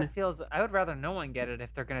won. That feels. I would rather no one get it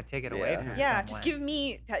if they're gonna take it away Yeah. from Yeah, someone. just give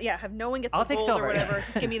me. Have no one get the I'll take gold silver. or whatever.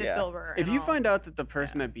 Just give me the Yeah. silver. If and you I'll- find out that the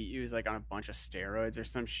person that beat you is like on a bunch of steroids or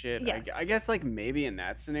some shit, Yes. I guess like maybe in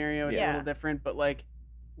that scenario it's a Yeah. little different. But like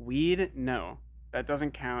weed, no, that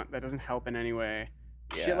doesn't count. That doesn't help in any way.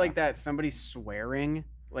 Yeah. Shit like that, somebody swearing,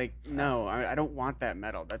 like no, I don't want that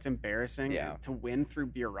medal. That's embarrassing. Yeah. To win through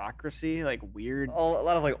bureaucracy, like weird. A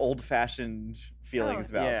lot of like old-fashioned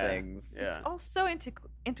feelings Oh, about yeah. things. Yeah. it's all so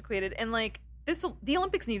antiquated, and like the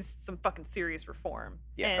Olympics needs some fucking serious reform.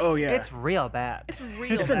 Yeah. And Oh yeah, It's real bad. it's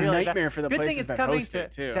real. it's a bad. really nightmare for the Good thing places it's that coming host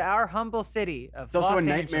it too. to our humble city of It's also Los a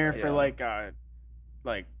nightmare Angeles. for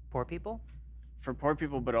like poor people. for poor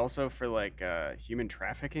people, but also for like human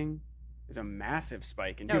trafficking. There's a massive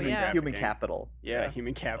spike in Oh, human yeah. trafficking. Human capital. Yeah,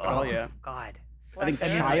 human capital. Yeah. God. I think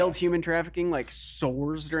Like, child human trafficking like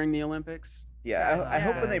soars during the Olympics. Yeah, I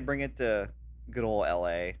hope when they Yeah. bring it to good old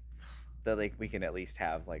LA, that like we can at least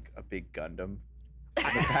have like a big Gundam. In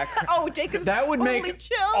the background. Oh, Jacob's That would totally make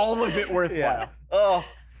chill. All of it worthwhile. Yeah. Oh,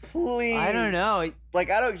 please. I don't know. Like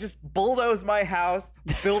I don't just bulldoze my house,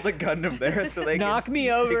 build a Gundam there, so they Knock can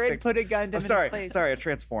me over and fix- put a Gundam Oh, in sorry, its place. sorry, a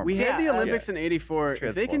transformer. We had the Yeah, Olympics in '84. It's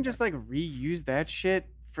If they can transformer. just like reuse that shit,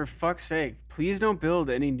 for fuck's sake, please don't build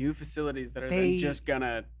any new facilities that are They- then just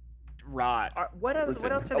gonna rot. What else? Listen,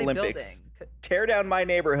 What else are they Olympics. building? Tear down my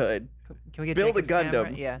neighborhood. Can we get Build a Jacob's camera?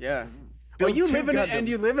 Gundam. Yeah. Yeah. Well, Build you two live in and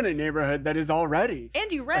you Gundams. live in a neighborhood that is already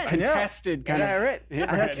And you a rent. contested kind Yeah, of right.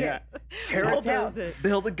 neighborhood. Yeah. Tear it down. Bulldoze it.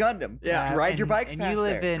 Build a Gundam. Yeah. Ride your and- bikes and past you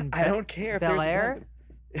live there. in I don't care if Bel there's a Air?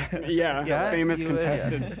 Gundam. Yeah, Yeah, famous you-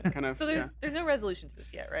 contested kind of. So there's no resolution to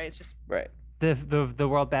this yet, right? It's just Right. The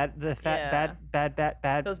world bad the fat Yeah.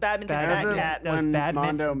 bad those badminton bad- As fat of cats. those when badminton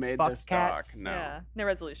Mondo made fuck this doc, cats. no. Yeah, no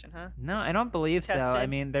resolution, huh? No, Just I don't believe so. I tested.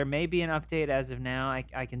 mean, there may be an update as of now. I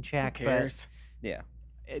can Who check, cares? Yeah.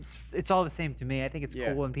 but it's all the same to me. I think it's Yeah.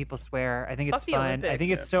 cool when people swear. I think Fuck it's the fun. I Olympics.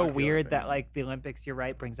 think it's Yeah, so fuck the weird Olympics. that like the Olympics, you're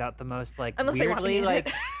right, brings out the most like Unless they want me weirdly in like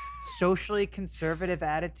it. socially conservative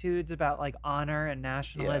attitudes about like honor and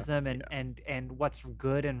nationalism and what's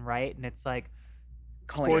good and right. And it's like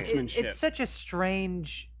Calling it- Sportsmanship. it's such a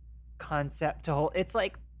strange concept to hold. It's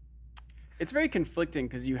like It's very conflicting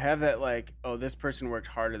because you have that like, oh, this person worked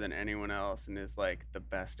harder than anyone else and is like the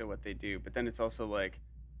best at what they do, but then it's also like,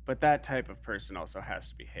 but that type of person also has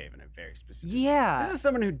to behave in a very specific. yeah. This is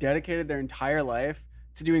someone who dedicated their entire life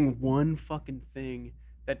to doing one fucking thing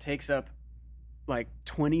that takes up like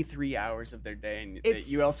 23 hours of their day, and that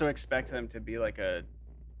It's- you also expect them to be like a,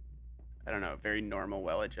 I don't know, very normal,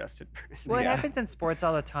 well-adjusted person. Well, it Yeah. happens in sports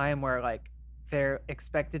all the time where like they're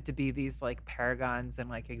expected to be these like paragons and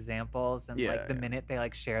like examples, and Yeah, like the yeah. minute they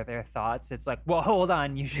like share their thoughts, it's like, well, hold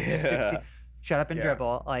on, you should just stick Yeah. to, shut up and Yeah.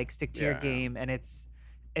 dribble, like stick to your Yeah. game. And it's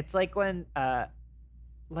like when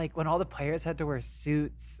all the players had to wear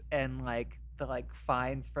suits and like the like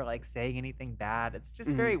fines for like saying anything bad. It's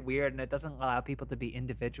just very weird, and it doesn't allow people to be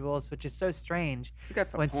individuals, which is so strange I think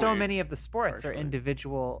that's the when so point. many of the sports are partially.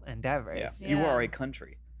 individual Yeah. endeavors. You Yeah. are a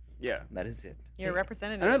country. Yeah. That is it. You're a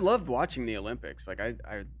representative. And I love watching the Olympics. Like I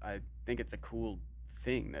think it's a cool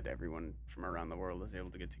thing that everyone from around the world is able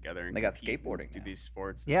to get together and They got compete and skateboarding do now. these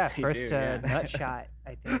sports. Yeah, They first do, yeah. nut shot,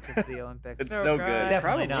 I think, of the Olympics. It's Oh, so God. good.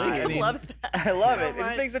 Definitely Probably. not. I Jacob mean, loves that. I love so it. It just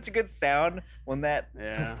much. makes such a good sound when the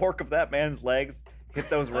Yeah. fork of that man's legs hit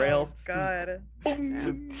those rails. Oh, God.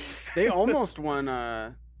 Boom. They almost won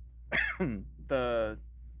the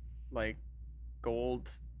like gold,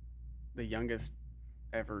 the youngest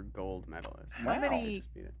ever gold medalist. How Wow. many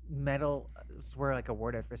Just beat it. medals were like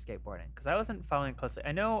awarded for skateboarding? Because I wasn't following closely.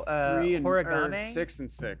 I know 3 and or Horigame. 6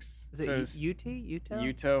 and 6. Is it So s- Yuto?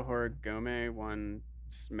 Yuto Horigome won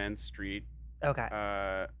men's street. Okay.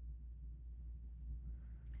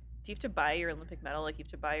 Do you have to buy your Olympic medal like you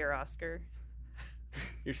have to buy your Oscar?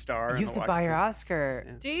 Your star. You and have the to buy your Walk of Oscar.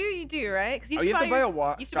 Yeah. Do you? You do, right? Because Oh, you have to buy your a you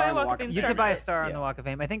have to star buy a on the Walk Walk of Fame of You have star, to buy a right? star on Yeah. the Walk of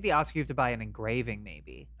Fame. I think the Oscar you have to buy an engraving,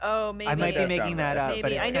 maybe. Oh, maybe. I might be That making sound that right. up, Maybe.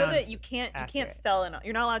 but it I know that sounds you can't accurate. sell an.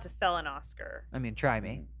 You're not allowed to sell an Oscar. I mean, try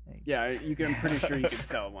me. Yeah, I'm pretty sure you could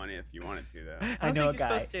sell one if you wanted to, though. I, I don't know a think you're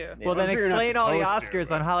guy. supposed to. Yeah. Well, then I'm sure you're not explain all the supposed to, Oscars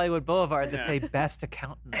but- on Hollywood Boulevard that Yeah. say best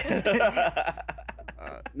accountant.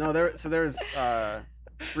 No, there's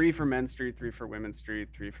 3 for men's street, 3 for women's street,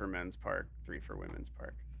 3 for men's park, 3 for women's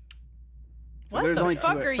park. So What there's the only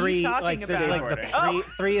fuck 2 are you Three, talking like, about? like the Skateboarding.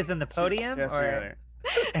 three is in the podium, Just or earlier.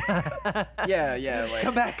 Yeah, like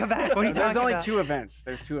come back. What are you there's talking only about? 2 events.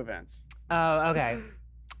 There's 2 events. Oh, okay.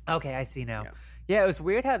 Okay, I see now. Yeah. Yeah, it was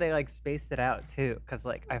weird how they like spaced it out too, because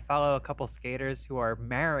like I follow a couple skaters who are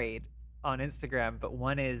married on Instagram, but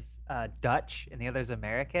one is Dutch and the other's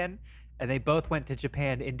American, and they both went to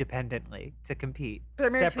Japan independently to compete. They're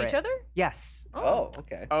married to each separate. other? Yes, Oh,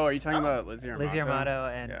 okay. Oh, are you talking about Lizzie Armato? Lizzie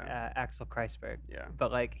Armato and Yeah. Axel Kreisberg. Yeah.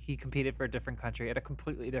 But like he competed for a different country at a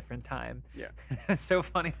completely different time. Yeah. It's so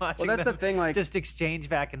funny watching Well, that's the them thing. Like, just exchange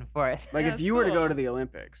back and forth. like Yeah, if you were to cool. go to the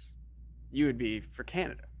Olympics, you would be for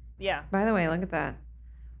Canada. Yeah. By the way, look at that.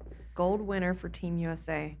 Gold winner for Team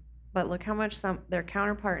USA. But look how much their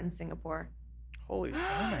counterpart in Singapore. Holy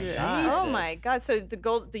my shit! God. Oh my Jesus. God! So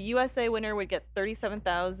the USA winner would get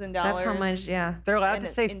 $37,000. That's how much, yeah. They're allowed And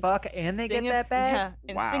to say in fuck and they get that bag? Yeah.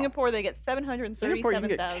 In Wow. Singapore, they get Singapore, you can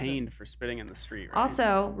get $737,000. caned for spitting in the street. Right?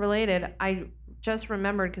 Also, related, I just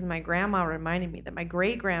remembered because my grandma reminded me that my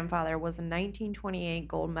great grandfather was a 1928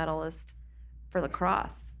 gold medalist for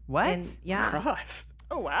lacrosse. What? And, yeah. Cross.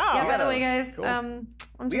 Oh wow! Yeah, by the gotta- way, guys, cool. I'm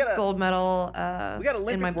We just got a- gold medal We got in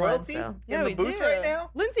Olympic my blood. royalty So. Yeah, in the we booth do. right now.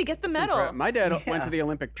 Lindsay, get the That's medal. incredible. My dad Yeah. went to the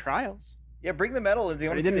Olympic trials. Yeah, bring the medal in. They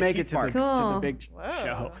But want he to see didn't the make teeth it to the, marks. to the Cool. big Whoa.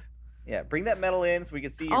 show. Yeah, bring that medal in so we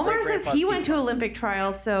can see your Omar says great-grandpa's he went teeth to marks. Olympic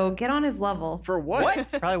trials, so get on his level. For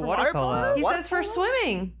what? Probably water Water polo. polo? He What? says for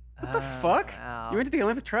swimming. What the fuck? Wow. You went to the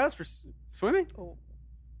Olympic trials for swimming?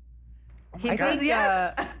 He I says think,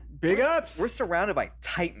 yes. Big ups. We're surrounded by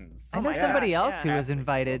titans. I Oh know my somebody gosh, else yeah. who was Athletes,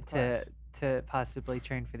 invited world to possibly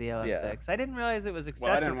train for the Olympics. I didn't realize it was well,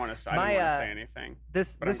 accessible. I didn't want to say anything,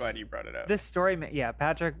 This but this I'm glad you brought it up. this story, yeah,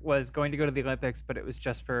 Patrick was going to go to the Olympics, but it was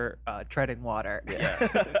just for treading water. Yeah.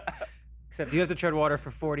 Except you have to tread water for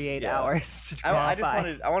 48 Yeah. hours to I just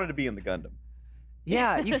qualify. wanted to be in the Gundam.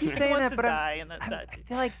 Yeah, you keep He saying wants that, to but die, and that's I sad.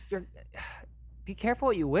 feel like you're. Be careful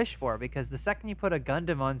what you wish for, because the second you put a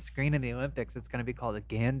Gundam on screen in the Olympics, it's going to be called a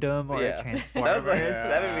Gandam or a Transformer. That was my, Yeah.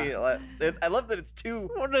 that would be. I love that it's two.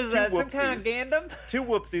 What is two that? Some kind of whoopsies. Gandam? Two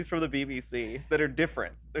whoopsies from the BBC that are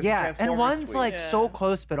different. There's a Yeah, and Transformers one's tweet. like so Yeah.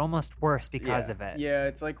 close, but almost worse because Yeah. of it. Yeah,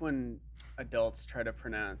 it's like when adults try to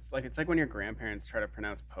pronounce, like it's like when your grandparents try to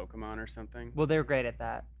pronounce Pokemon or something. Well, they're great at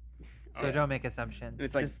that, so Yeah. don't make assumptions. And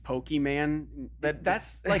it's like Just- Pokemon. just-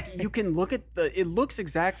 That's like you can look at it looks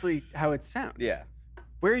exactly how it sounds. Yeah.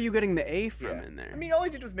 Where are you getting the A from Yeah. in there? I mean, all he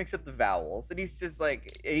did was mix up the vowels, and he's just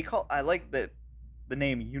like I like that the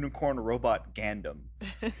name Unicorn Robot Gandam.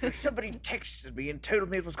 Somebody texted me and told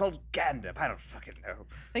me it was called Gandam. I don't fucking know.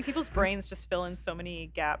 I think people's brains just fill in so many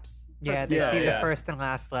gaps. yeah, they Yeah, see the yeah. first and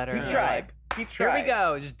last letter. He and they're tried. like, He Here tried. we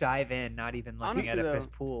go. Just dive in, not even looking Honestly, at if though, there's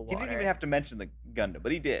pool He water. didn't even have to mention the Gundam,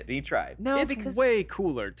 but he did. He tried. No, it's because way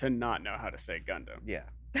cooler to not know how to say Gundam. Yeah.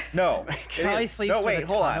 No. it Probably is. sleeps No, with wait, a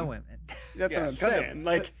hold ton on. of women. That's Yeah, what I'm Gundam. saying.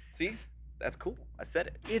 Like See? That's cool. I said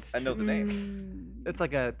it. It's I know the name. It's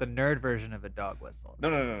like the nerd version of a dog whistle.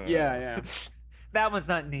 No. yeah, yeah. That one's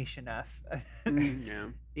not niche enough. Yeah.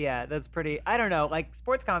 Yeah, that's pretty. I don't know. Like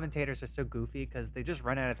sports commentators are so goofy because they just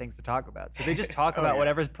run out of things to talk about. So they just talk Oh, about yeah.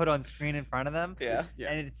 whatever's put on screen in front of them. Yeah. Yeah.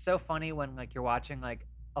 And it's so funny when like you're watching like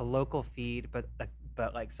a local feed, but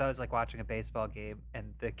like so I was like watching a baseball game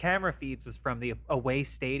and the camera feeds was from the away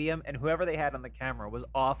stadium, and whoever they had on the camera was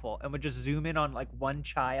awful and would just zoom in on like one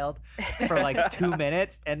child for like 2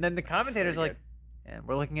 minutes, and then the commentators are like, And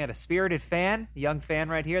we're looking at a spirited fan, a young fan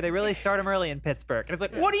right here. They really start him early in Pittsburgh. And it's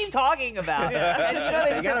like, what are you talking about? And they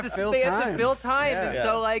just gotta have to fill they have to time. fill time. Yeah. And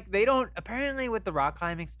so, like, they don't, apparently with the rock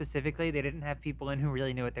climbing specifically, they didn't have people in who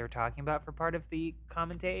really knew what they were talking about for part of the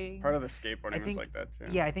commentating. Part of the skateboarding was think- like that too.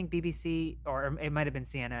 Yeah, I think BBC, or it might have been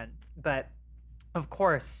CNN. But, of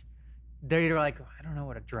course, they're like, I don't know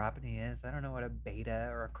what a drop knee is. I don't know what a beta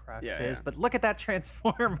or a crux Yeah, is. yeah. But look at that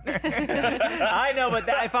transformer. I know what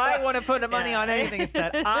that. If I want to put money on anything, it's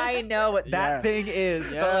that I know what that Yes. thing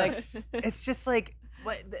is. Yes. But like, it's just like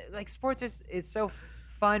like sports is so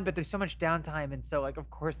fun, but there's so much downtime, and so like of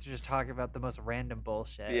course they're just talking about the most random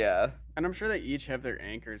bullshit. Yeah. And I'm sure they each have their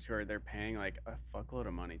anchors who are they're paying like a fuckload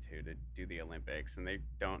of money to do the Olympics, and they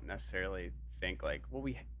don't necessarily think like, well,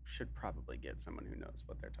 we should probably get someone who knows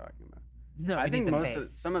what they're talking about. No, I we think need the most of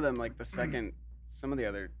face. some of them, like the second, some of the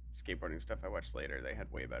other skateboarding stuff I watched later, they had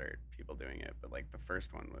way better people doing it. But like the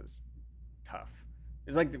first one was tough.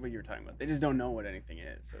 It's like what you were talking about. They just don't know what anything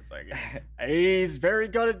is. So it's like he's very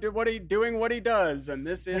good at doing what he does, and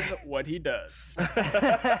this is what he does. You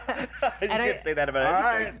And I- can't say that about All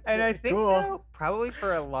anything. right. And I think Cool. though, probably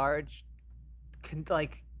for a large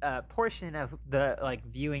portion of the like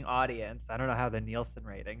viewing audience, I don't know how the Nielsen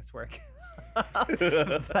ratings work,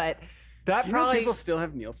 but that Do you know probably people still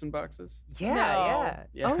have Nielsen boxes? yeah, No. yeah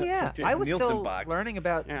Yeah. oh yeah. Just I was Nielsen still box. learning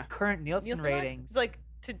about Yeah. current Nielsen, Nielsen box? ratings. It's like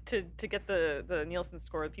to get the Nielsen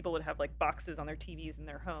score, people would have like boxes on their TVs in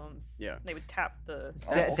their homes. Yeah. They would tap the.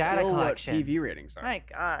 Da- That's data still what collection. TV ratings are. My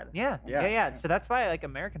God. yeah, Yeah. yeah, yeah. So that's why like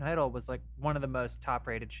American Idol was like one of the most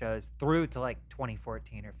top-rated shows through to like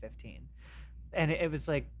 2014 or 15, and it was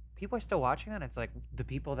like people are still watching that. It's like the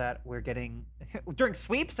people that we're getting during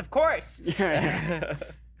sweeps, of course. Yeah.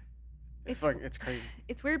 It's- It's crazy.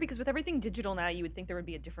 It's weird because with everything digital now, you would think there would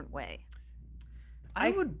be a different way.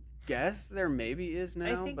 I would guess there maybe is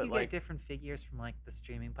now, I think but you like get different figures from like the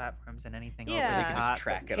streaming platforms and anything Yeah. over They the can just top.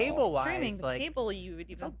 track it all. Cable wise, Streaming, the like cable, you would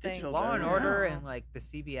all even think. digital Law and Yeah. Order No. and like the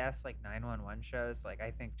CBS like 911 shows, like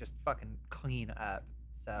I think just fucking clean up.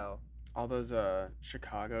 So all those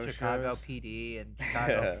Chicago Chicago shows. PD and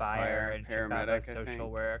Chicago Fire Fire, and Paramedic, Chicago I Social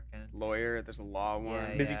think. Work and Lawyer, there's a law one.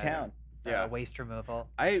 Yeah, Busy yeah. town. Yeah. waste removal.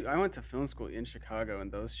 I went to film school in Chicago,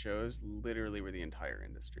 and those shows literally were the entire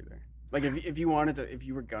industry there. Like if you wanted to, if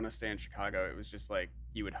you were gonna stay in Chicago, it was just like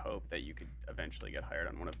you would hope that you could eventually get hired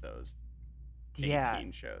on one of those 18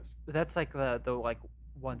 Yeah, shows. that's like the like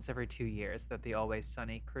once every 2 years that the Always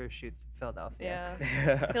Sunny crew shoots in Philadelphia.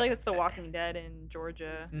 Yeah. I feel like that's The Walking Dead in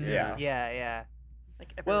Georgia. Mm, Yeah. yeah.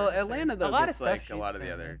 Like Well, everyone's there. Atlanta though a lot of gets stuff like a shoots lot of the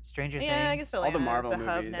there. other. Stranger Yeah, I Things. guess All the Atlanta's Marvel the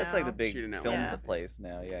hub movies. That's like the now. big Shoot in film Atlanta. place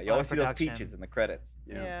now. Yeah, you lot always of see those production. peaches in the credits.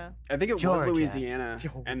 Yeah. I think it Georgia. was Louisiana,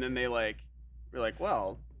 Georgia. and then they like were like,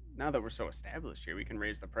 well, now that we're so established here, we can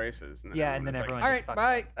raise the prices. And then Yeah, and then everyone everyone was just like,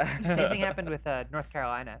 fucks all right, up." bye. Same thing happened with North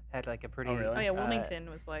Carolina. Had like a pretty. really? Oh yeah, uh, Wilmington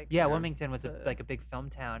was like. Yeah, Yeah. Wilmington was The- like a big film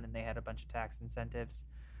town, and they had a bunch of tax incentives.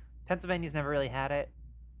 Pennsylvania's never really had it.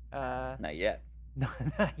 Not yet.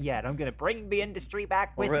 Not yet. I'm gonna bring the industry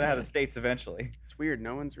back We'll with run out me. of states eventually. It's weird.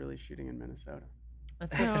 No one's really shooting in Minnesota.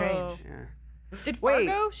 That's so No. strange. Yeah, Did Wait.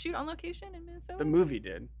 Fargo shoot on location in Minnesota? the movie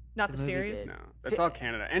did. Not the the, movie series. did. No, that's all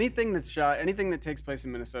Canada. Anything that's shot, anything that takes place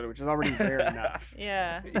in Minnesota, which is already rare enough,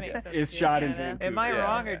 Yeah, it makes sense. is Yeah, shot in Canada. Vancouver. Am I Yeah,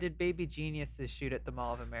 wrong, or yeah. did Baby Geniuses shoot at the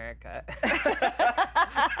Mall of America?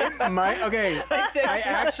 Okay, I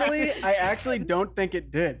actually don't think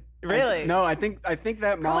it did. Really? No, I think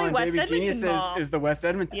that mall Probably in West Baby Edmonton Geniuses Mall. is the West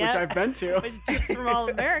Edmonton, which Yep. I've been to. Which troops from all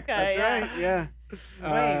America. That's yeah. right.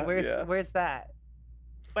 Yeah. Wait, where's yeah. where's that?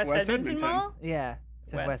 West, West Edmonton, Edmonton. Mall, Yeah,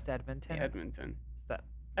 it's in West. West Edmonton. Edmonton. Is that-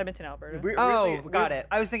 Edmonton, Alberta. Oh, got it.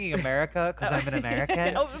 I was thinking America because I'm an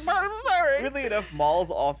American. Oh, sorry. Weirdly enough,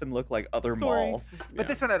 malls often look like other Sorry. malls. But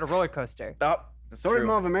this one had a roller coaster. Oh, that's So did true.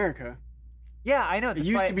 Mall of America. Yeah, I know. That's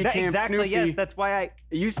used why, to be that- Camp exactly. Yes, Snoopy. that's why I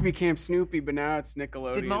It used to be Camp Snoopy, but now it's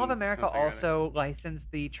Nickelodeon. did. Mall of America something or other. also license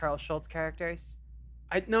the Charles Schultz characters.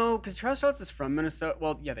 I know, because Charles Schultz is from Minnesota.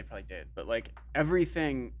 Well, yeah, they probably did, but like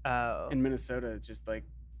everything Oh, in Minnesota, just like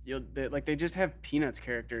they just have Peanuts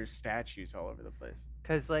characters statues all over the place.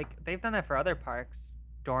 because like they've done that for other parks.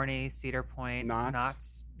 Dorney, Cedar Point,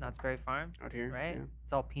 Knott's. Knott's Berry Farm, Out here, right? yeah.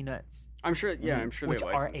 It's all peanuts, I'm sure. Yeah, I'm sure which they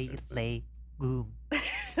are licensed a it. but- legume.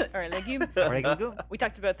 All right, legume. Or a legume. We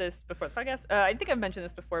talked about this before the podcast. I think I've mentioned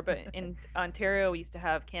this before, but in Ontario, we used to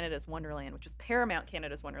have Canada's Wonderland, which was Paramount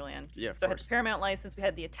Canada's Wonderland. Yeah, of So it had course. the Paramount license. We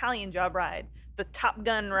had the Italian Job Ride. the Top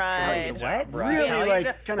Gun Italian ride. job. What? Right. Really, Italian like,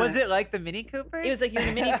 job? kinda- Was it like the Mini Cooper? It was like you're in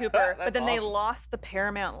a Mini Cooper, but That's then they awesome. lost the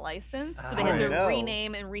Paramount license, so they Oh, had I to know.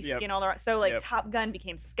 rename and reskin Yep. all the. So like Yep. Top Gun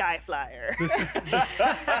became Skyflyer, This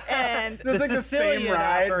and the It's like the same Sicilian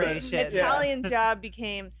ride, but- operation. Italian job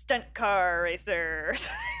became stunt car racer, or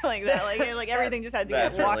something like that. Like everything just had to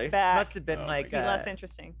get Naturally. walked back Must have been Oh my like to be less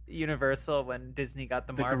interesting. Universal when Disney got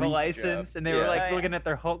the The Marvel Greek license, job. and they were Yeah. like Oh, yeah. looking at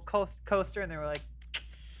their Hulk coaster, and they were like,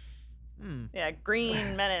 Yeah,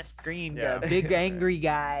 Green Menace. "Green, Yeah. big angry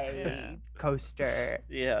guy Yeah. coaster."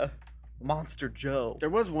 Yeah. Monster Joe. There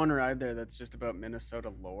was one ride there that's just about Minnesota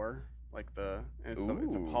lore, like it's a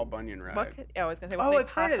Ooh. Paul Bunyan ride. What could, I was gonna say, what Oh, they I've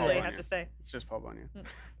heard of possibly this. have to say. It's just Paul Bunyan.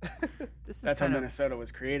 This is That's how kind of Minnesota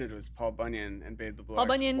was created. Was Paul Bunyan and Babe the Blue Paul Eyes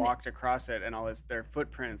Bunyan- walked across it, and their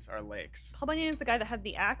footprints are lakes. Paul Bunyan is the guy that had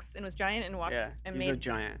the axe and was giant and walked Yeah, and he's a made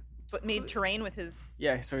giant. made terrain with his.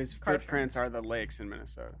 Yeah, so his Cartoon. footprints are the lakes in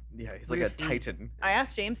Minnesota. Yeah, he's What like are a your feet? titan. I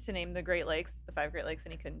asked James to name the Great Lakes, the 5 Great Lakes,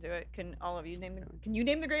 and he couldn't do it. Can all of you name the? Can you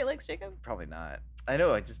name the Great Lakes, Jacob? Probably not. I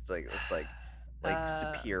know. I just like it's like Uh,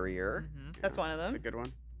 Superior. Mhm. That's one of That's a them. good one.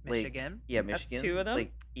 Like- Michigan. Yeah, That's Michigan. 2 of them.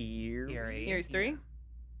 Like Erie. Erie. Erie's 3.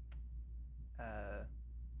 Uh,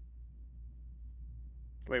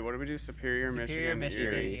 Wait, what did we do? Superior, Superior,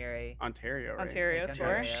 Michigan, Erie, Erie. Ontario, right? Ontario, Lake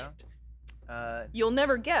sure. Ontario. You'll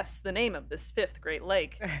never guess the name of this 5th Great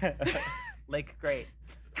Lake. Lake Great.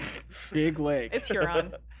 Big Lake. It's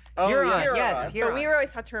Huron. oh, Huron, yes. yes, But Huron. we were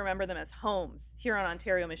always taught to remember them as homes. Huron,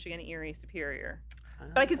 Ontario, Michigan, Erie, Superior.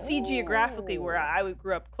 But I could see geographically where I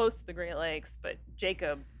grew up close to the Great Lakes, but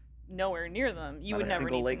Jacob, nowhere near them. You Not would a never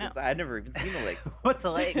single need lake. to know. I'd never even seen a lake. What's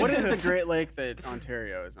a lake? What is the Great Lake that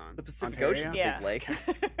Ontario is on? The Pacific Ontario? Ocean's a Yeah. big lake.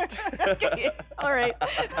 Okay, all right.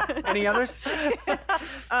 Any others?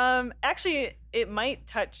 Actually, it might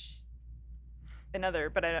touch another,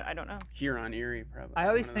 but I don't know. Huron, Erie, probably. I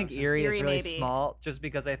always One of think those. Erie is Erie, really maybe. small, just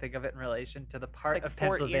because I think of it in relation to the part like of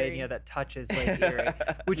Fort Pennsylvania Erie. that touches Lake Erie,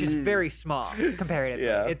 which is very small comparatively.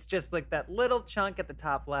 Yeah. It's just like that little chunk at the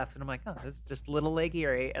top left, and I'm like, oh, it's just little Lake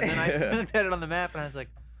Erie. And then I looked at it on the map, and I was like,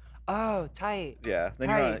 oh, tight. Yeah. Then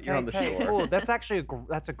Tight, you're on the tight, tight. shore. Cool. That's actually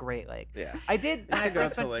that's a great lake. Yeah. I did when I to go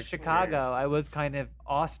first to went to Lake Chicago. Superior. I was kind of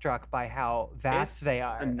awestruck by how vast It's they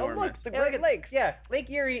are. Oh, look, enormous. the Yeah, look Great at- Lakes. Yeah, Lake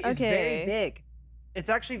Erie is Okay. very big. It's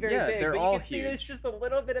actually very Yeah, big. they're but all you can see there's huge. just a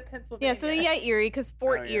little bit of Pennsylvania. Yeah, so yeah, Erie, because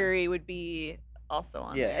Fort Oh, yeah. Erie would be also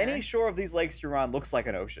on Yeah. there. Any shore of these lakes you're on looks like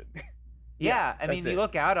an ocean. Yeah, I mean, that's you it.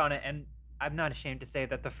 look out on it, and I'm not ashamed to say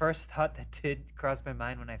that the first thought that did cross my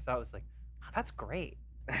mind when I saw it was like, oh, that's great.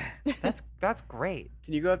 That's great.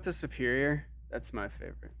 Can you go up to Superior? That's my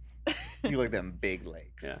favorite. You like them big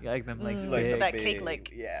lakes. Yeah. You like them lakes Mm. Like big. the That cake big-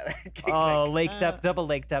 lake. Yeah. that cake Oh, lake. laked up, double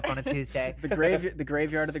laked up on a Tuesday. The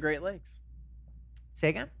graveyard of the Great Lakes. Say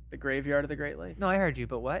again? The graveyard of the Great Lakes. No, I heard you,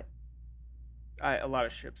 but what? A lot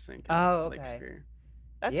of ships sink. in Oh, Lake okay. Superior.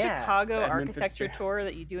 That Yeah, Chicago Edmund architecture Fitzgerald. tour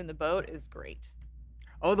that you do in the boat is great.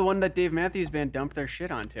 Oh, the one that Dave Matthews Band dumped their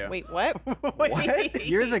shit onto. Wait, what? What?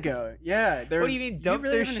 Years ago. Yeah. There What was, do you mean, dump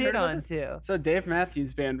really their haven't shit heard about this? onto? So Dave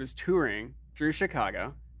Matthews Band was touring through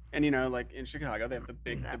Chicago, and like in Chicago they have the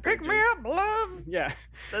big the Pick me bridges. up, love. Yeah.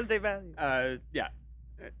 That's Dave Matthews. Yeah.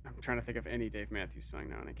 I'm trying to think of any Dave Matthews song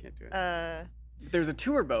now, and I can't do it. Uh, There's a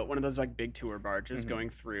tour boat, one of those like big tour barges Mhm. going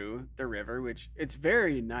through the river, which it's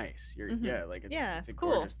very nice. Mhm. Yeah, like it's, Yeah, it's a it's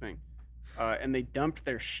cool. gorgeous thing. And they dumped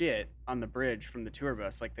their shit on the bridge from the tour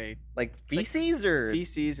bus, like they Like feces or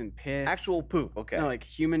feces and piss. actual poop? Okay. No, like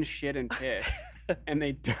human shit and piss. And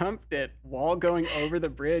they dumped it while going over the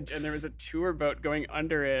bridge, and there was a tour boat going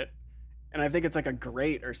under it. And I think it's like a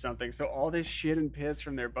grate or something. So all this shit and piss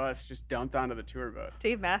from their bus just dumped onto the tour boat.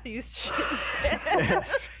 Dave Matthews.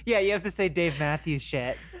 Yes. Yeah, you have to say Dave Matthews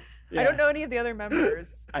shit. I don't know any of the other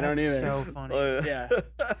members. I don't That's either. So funny. Yeah.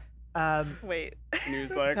 Wait. And he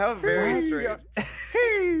was like, How very "Hey, strange."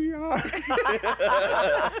 Hey,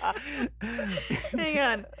 Hang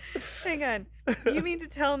on. Hang on. You mean to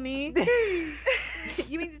tell me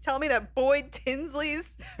you mean to tell me that Boyd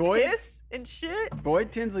Tinsley's Boyd? piss and shit?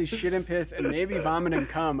 Boyd Tinsley shit and piss and maybe vomit and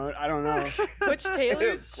cum. I don't know. Butch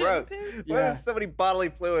Taylor's shit and Gross. piss? Why Yeah. there's so many bodily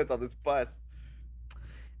fluids on this bus?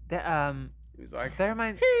 He was like, That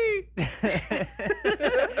reminds.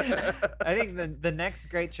 I think the next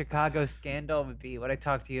great Chicago scandal would be what I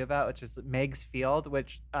talked to you about, which was Meigs Field,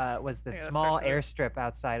 which was the Yeah, let's small start with airstrip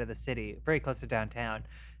outside of the city, very close to downtown,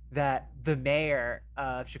 that the mayor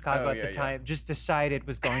of Chicago Oh, at yeah, the yeah. time just decided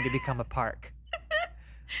was going to become a park.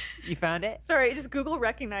 You found it? Sorry, just Google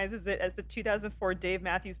recognizes it as the 2004 Dave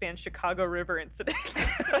Matthews Band Chicago River incident.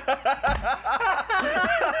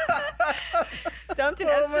 dumped an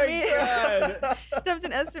Oh my estimated God. dumped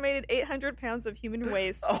an estimated 800 pounds of human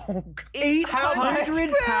waste. Oh, God.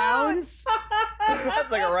 800 pounds?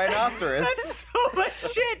 That's like a rhinoceros. That's so much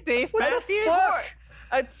shit, Dave. What the Matthews. fuck?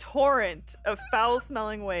 A torrent of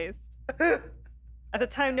foul-smelling waste. At the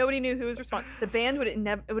time, nobody knew who was responsible. The band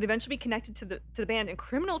would eventually be connected to the band in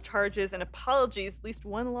criminal charges and apologies, at least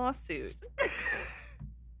one lawsuit.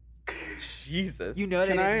 Jesus. You know they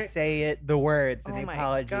Can didn't I- say it, the words in Oh the my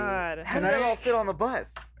apology. god. How did that all fit on the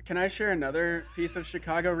bus? Can I share another piece of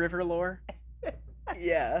Chicago River lore?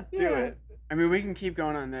 Yeah, do Yeah. it. I mean, we can keep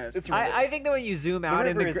going on this. It's I think that when you zoom out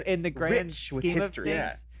in river is the grand rich with scheme of history.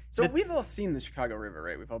 things, So the- we've all seen the Chicago River,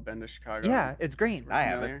 right? We've all been to Chicago. yeah, it's green. We're I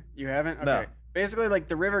haven't. familiar. You haven't? Okay. No. Basically, like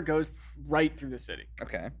the river goes right through the city.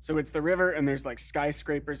 Okay. So it's the river, and there's like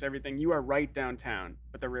skyscrapers, everything. You are right downtown,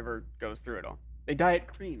 but the river goes through it all. They dye it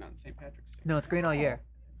green on St. Patrick's Day. No, it's green all year.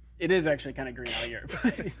 It is actually kind of green all year,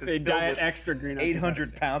 but they filled dye it with extra green. On St. 800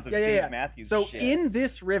 Patrick's Day. pounds of Yeah, yeah, Dave yeah. Matthews So shit. in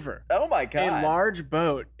this river, oh my God. a large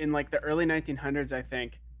boat in like the early 1900s, I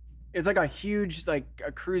think, it's like a huge like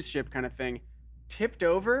a cruise ship kind of thing, tipped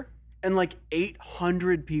over, and like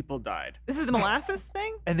 800 people died. This is the molasses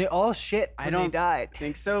thing? And they all shit I when don't they died.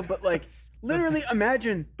 think so, but like literally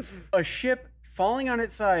imagine a ship falling on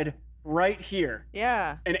its side right here,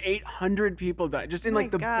 Yeah. and 800 people died just in My like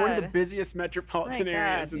the one of the God. busiest metropolitan My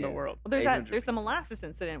areas God. in the Yeah. world. Well, there's 800 there's the molasses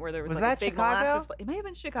incident where there was Was like that a big Chicago? molasses. It may have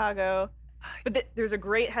been Chicago, but there's a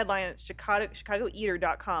great headline at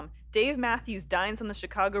ChicagoEater.com. Dave Matthews dines on the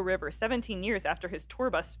Chicago River 17 years after his tour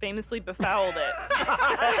bus famously befouled it.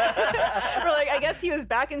 We're like, I guess he was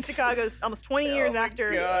back in Chicago almost 20 years Oh my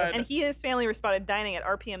after, God. and he and his family were spotted dining at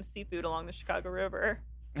RPM Seafood along the Chicago River.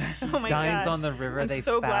 Oh my Dines gosh. on the river. I'm they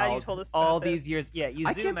so glad you fouled told us all about these this. years. Yeah, you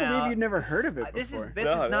I zoom can't believe out. you'd never heard of it before. This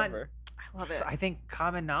is No, not. never. I love it. I think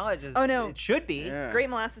common knowledge is. Oh, no. it should be. Yeah. Great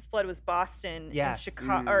Molasses Flood was Boston Yes. in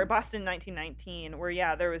Chicago or Boston 1919,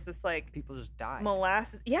 where there was this like People just die.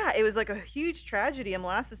 molasses. Yeah, it was like a huge tragedy. A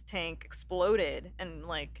molasses tank exploded, and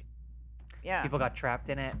like, yeah, People got trapped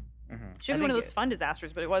in it. should I be one of think those fun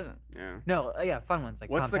disasters, but it wasn't. Yeah. No, yeah, fun ones like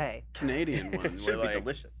What's Pompeii. the Canadian one? It should where, be like,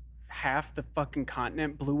 delicious. half the fucking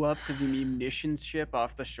continent blew up because a munitions ship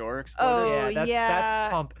off the shore Oh, exploded. yeah, yeah.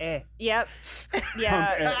 that's Pompeii. Yep,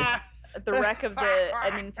 yeah. The wreck of the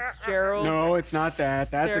Edmund Fitzgerald. No, it's not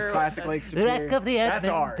that. That's There- a classic Lake that's- Superior. the That's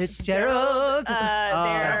ours. Fitzgerald. That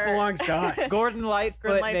there. belongs to us. Gordon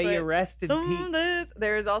Lightfoot, may Lightfoot. you rest in Some peace. days-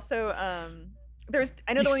 There's also I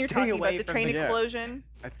know the one you're Stay talking away about, the from train me. Yeah. explosion.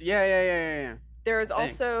 Yeah. There is I think.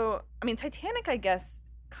 also, I mean, Titanic, I guess,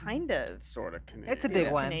 kind of. Sort of Canadian. It's a big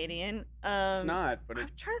is one. Canadian. It's not, but it, I'm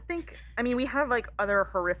trying to think. I mean, we have like other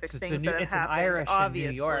horrific So things that have it's an happened, Irish in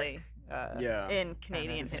obviously, New York. yeah. in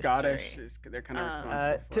Canadian history. Scottish, they're kind of Um,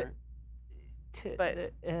 responsible for it.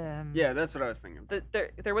 But- Yeah, that's what I was thinking.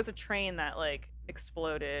 There was a train that like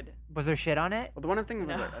exploded. was there shit on it? Well, the one I'm thinking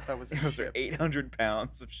was No. I thought was a Those are ship. 800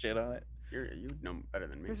 pounds of shit on it. You know better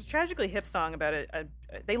than me. There's a tragically hip song about it.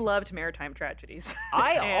 They loved maritime tragedies.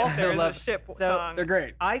 I And also there's love- a ship so song. They're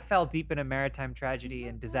great. I fell deep in a maritime tragedy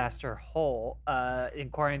and disaster hole in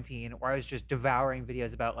quarantine where I was just devouring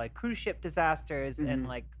videos about like cruise ship disasters and Mhm.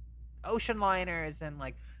 like ocean liners and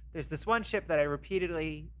like there's this one ship that I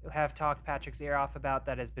repeatedly have talked Patrick's ear off about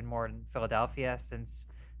that has been moored in Philadelphia since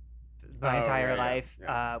my Oh, entire yeah, yeah, life,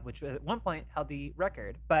 yeah. which at one point held the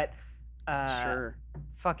record. But Sure.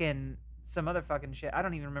 fucking some other fucking shit. I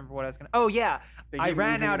don't even remember what I was gonna. Oh yeah, They I keep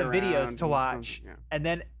ran moving out it of videos around to and some- watch, yeah. and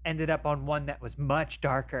then ended up on one that was much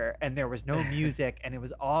darker, and there was no music, and it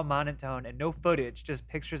was all monotone and no footage, just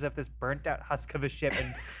pictures of this burnt out husk of a ship.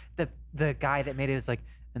 And the guy that made it was like,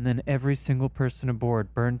 and then every single person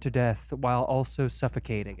aboard burned to death while also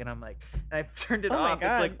suffocating. And I'm like, and I turned it Oh my off.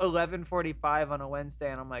 It's like God. 11:45 on a Wednesday,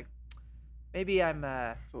 and I'm like, maybe I'm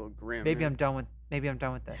It's a little grim. maybe yeah. I'm done with. Maybe I'm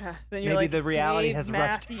done with this. Yeah. Then you're Maybe like, the reality Dave has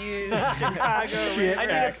rushed. Matthews, Chicago. Shit. River. I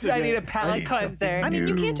need a Accident. palate need cleanser. something I mean,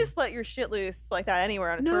 you new. can't just let your shit loose like that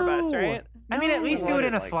anywhere on a tour bus, No. right? I mean, at least do it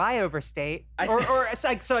in a Like- flyover state, I- or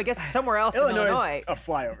so I guess somewhere else in Illinois Illinois. is a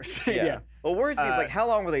flyover state. Yeah. What worries me is Uh, like, how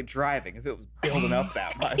long were they driving if it was building up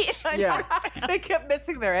that much? Yeah. They kept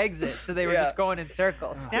missing their exit, so they were Yeah. just going in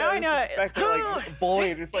circles. Now I know. The fact that, like,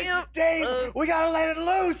 Boyd is like, Yeah. Dave, we gotta let it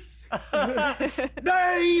loose.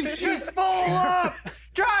 Dave, she's full up.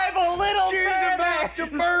 Drive a little She's further. about to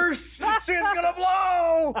burst. She's gonna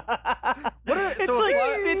blow.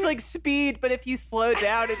 It's like speed, but if you slow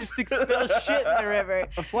down, it just expels shit in the river.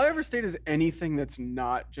 A flyover state is anything that's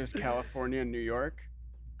not just California and New York.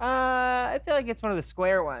 I feel like it's one of the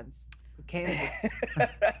square ones. Kansas.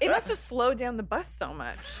 It must have slowed down the bus so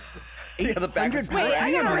much. Yeah, the back 800 was Wait, I Can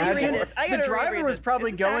you gotta reread imagine? this. I The gotta driver reread was this.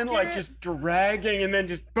 probably Is this going like accurate? just dragging and then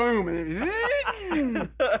just boom. And then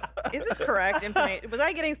Is this correct information? Was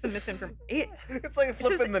I getting some misinformation? It's like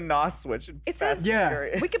flipping the NOS switch. In It Fast says- and Yeah.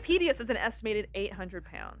 Furious. Wikipedia says an estimated 800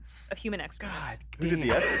 pounds of human excrement. God, Who did the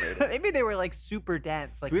damn. estimating? Maybe they were like super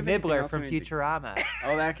dense, like Do we have anything Nibbler else we from need to- Futurama.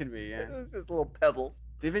 Oh, that could be, yeah. It was just little pebbles.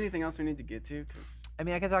 Do you have anything else we need to get to? Because I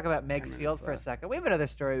mean, I could talk about Meg's minutes Field for a left. second. We have another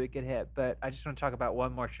story we could hit, but I just want to talk about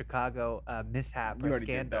one more Chicago mishap you or already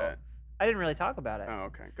did scandal. that. I didn't really talk about it. Oh,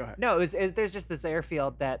 okay. Go ahead. No, there's just this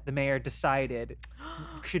airfield that the mayor decided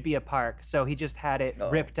should be a park. So he just had it Oh.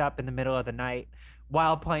 ripped up in the middle of the night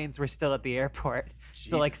while planes were still at the airport.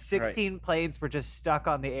 So like Jesus 16 planes were just stuck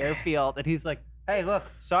on the airfield. And he's like, hey, look,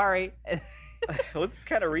 sorry. Was this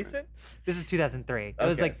kind of recent? This is 2003. It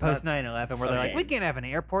was Okay, like so not- post 9/11 where they're like, Okay. we can't have an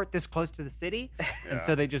airport this close to the city. Yeah. And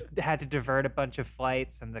so they just had to divert a bunch of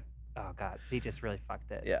flights and oh god, he just really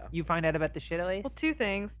fucked it. Yeah. You find out about the shit at least? Well, two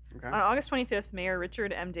things. Okay. On August 25th, Mayor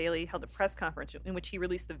Richard M. Daley held a press conference in which he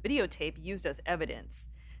released the videotape used as evidence.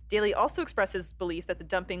 Daley also expressed his belief that the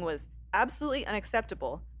dumping was absolutely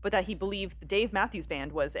unacceptable, but that he believed the Dave Matthews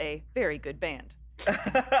Band was a very good band.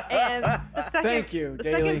 And the second, Thank you, the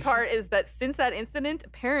Daley. second part is that since that incident,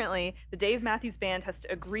 apparently the Dave Matthews Band has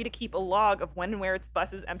to agree to keep a log of when and where its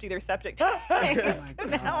buses empty their septic tanks.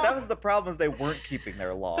 Now- That was the problem, is they weren't keeping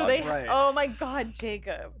their log. so they, Right. oh my God,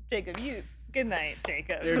 Jacob, you. Good night,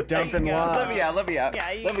 Jacob. They're There you dumping go. log. Let me out.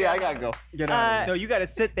 Yeah, you Let me out. I go. gotta go. Get out. No, you got to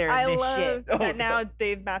sit there and I miss love shit. Oh, that now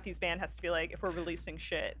Dave Matthews Band has to be like, if we're releasing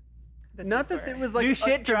shit. This Not is that where- there was like New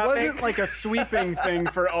shit it wasn't dropping. like a sweeping thing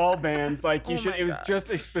for all bands. Like you Oh should. my It was God. just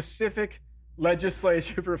a specific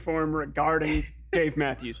legislative reform regarding Dave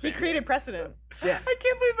Matthews He Band. created precedent. Yeah. I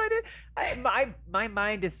can't believe I did. My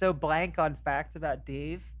mind is so blank on facts about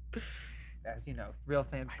Dave, as you know, real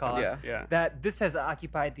fans call it. Yeah. Yeah. That this has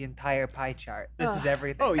occupied the entire pie chart. This is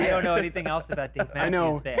everything. Oh, I yeah. don't know anything else about Dave Matthews I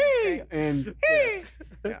know. Band. Hey! And this.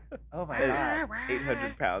 Yeah. Oh my god.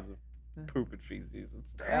 800 pounds of poop and feces and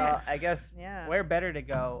stuff. Well, I guess Yeah. where better to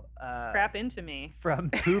go Crap into me. from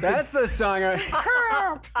poop. That's the song. And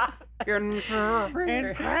crap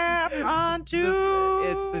onto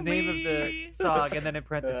It's the name of the me. song, and then in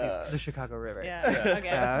parentheses, the Chicago River. Yeah. Okay.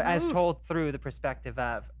 As told through the perspective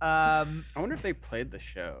of. I wonder if they played the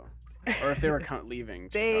show, or if they were leaving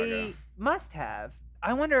They Chicago. must have.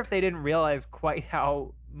 I wonder if they didn't realize quite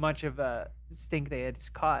how much of a stink they had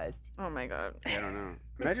caused. Oh my God. I don't know.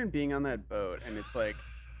 Imagine being on that boat and it's like,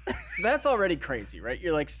 that's already crazy, right?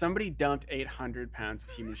 You're like, somebody dumped 800 pounds of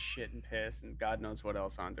human shit and piss and God knows what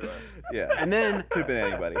else onto us. Yeah. And then, Could have been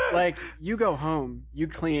anybody. like, you go home, you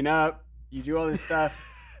clean up, you do all this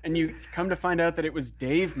stuff, and you come to find out that it was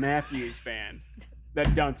Dave Matthews Band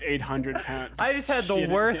that dumped 800 pounds. I just had of the shit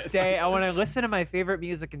and worst piss. day. I want to listen to my favorite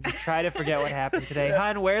music and just try to forget what happened today.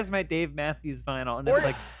 Hon, where's my Dave Matthews vinyl? And it's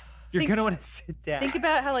like, you're Think- gonna want to sit down. Think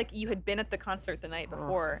about how like you had been at the concert the night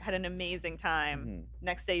before, had an amazing time.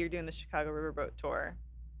 Next day you're doing the Chicago Riverboat tour.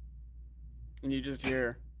 And you just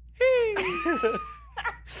hear,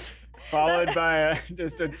 followed by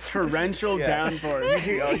just a torrential Yeah. downpour.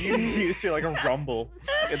 you just hear like a rumble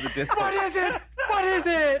in the distance. What is it? What is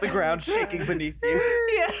it? The ground shaking beneath you.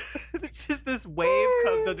 Yeah, it's just this wave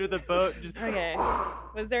comes under the boat. Just, Okay.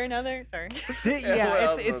 Was there another? Sorry. yeah,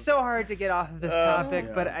 Well, it's so hard to get off of this topic,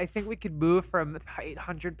 yeah. but I think we could move from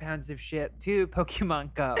 800 pounds of shit to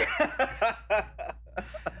Pokemon Go.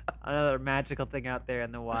 Another magical thing out there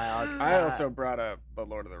in the wild. I also brought up the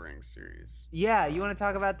Lord of the Rings series. yeah, you want to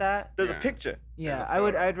talk about that? There's Yeah. a picture. Yeah, a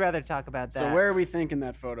photo. I'd rather talk about that. So where are we thinking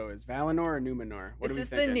that photo is? Valinor or Numenor? What This are we is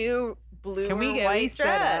thinking? the new blue Can we or at white least set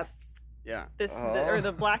up- dress. Yeah. This Oh. or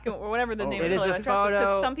the black and or whatever the Oh, name It of is the a color dresses. Because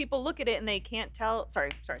photo- some people look at it and they can't tell.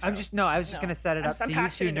 Sorry. I was just No. gonna set it I'm up so you two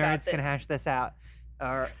passionate about nerds can this. hash this out,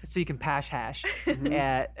 or so you can hash. Mhm.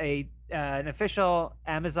 At an official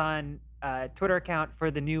Amazon Twitter account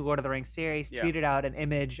for the new Lord of the Rings series Yeah. tweeted out an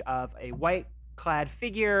image of a white-clad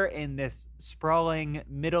figure in this sprawling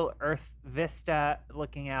Middle Earth vista,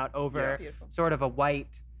 looking out over Beautiful. sort of a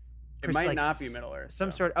white. It might like not be s- Middle Earth. Some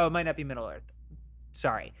though. sort. Oh, it might not be Middle Earth.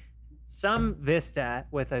 Sorry, some vista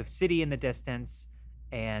with a city in the distance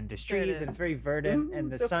and just There it trees, and is. it's very verdant, Ooh,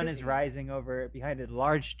 and the so sun is pretty. rising over behind a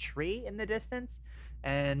large tree in the distance.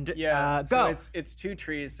 And Yeah. go. So it's two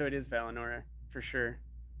trees, so it is Valinor for sure.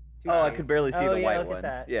 Oh, I could barely see Oh, the yeah, white look at one.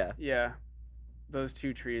 that. Yeah. Yeah. Those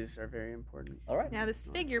two trees are very important. All right. Now this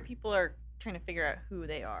figure, people are trying to figure out who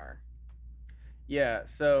they are. Yeah,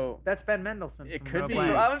 so That's Ben Mendelsohn. It from could Rogue be- One.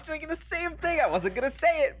 I was thinking the same thing. I wasn't gonna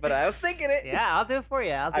say it, but I was thinking it. Yeah, I'll do it for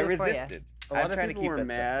you. I'll do I it for you. resisted. a lot I'm of trying people to keep were that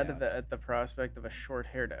stuff mad down. at the prospect of a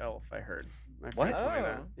short-haired elf. I heard. My What? friend told me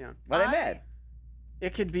that. Oh. Yeah, Why are they I- mad?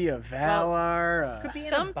 it could be a Valar. Could be in a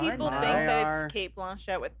Some bun. people think Maiar. that it's Kate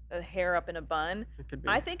Blanchett with a hair up in a bun. It could be.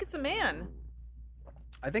 I think it's a man.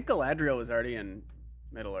 I think Galadriel was already in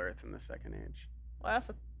Middle Earth in the Second Age. Well, I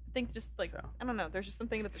also think just like So. I don't know. There's just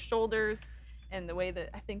something about the shoulders and the way that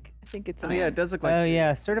I think it's a Oh man. yeah, it does look like. Oh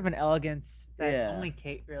yeah, sort of an elegance that Yeah. only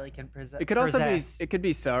Kate really can present. It could also be. It could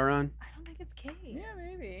be Sauron. I don't think it's Kate. Yeah,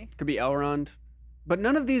 maybe. It could be Elrond. But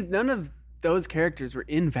none of those characters were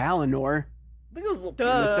in Valinor. Look at those little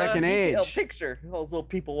Duh. The Second detailed Age. picture. All those little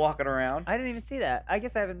people walking around. I didn't even see that. I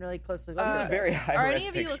guess I haven't really closely looked This is at a it. very high Are res any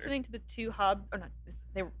of you picture. listening to the two or not?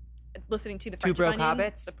 They were listening to the Two Friendship Broke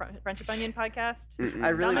Onion, Hobbits? the Friendship Onion podcast. Mm-mm. I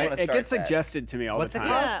really Dominic- want to It start gets that. suggested to me all What's the it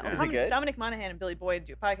time. called? Yeah, Is it good? Dominic Monaghan and Billy Boyd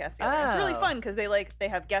do a podcast together. It's really Oh. fun because they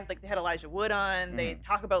have guests like they had Elijah Wood on. They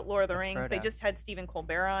talk about Lord of the That's Rings. They Frodo. just had Stephen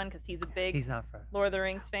Colbert on because he's a big He's not for. Lord of the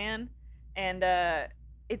Rings fan, and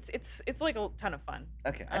it's like a ton of fun.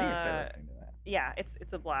 Okay, I need to start Uh, listening to that. Yeah,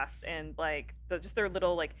 it's a blast, and like just their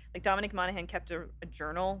little like Dominic Monaghan kept a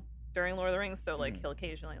journal during Lord of the Rings, so like he'll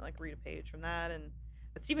occasionally like read a page from that, and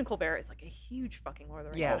but Stephen Colbert is like a huge fucking Lord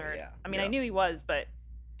of the Rings Yeah. nerd. Oh, yeah. I mean, I Yeah. knew he was, but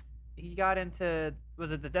He got into,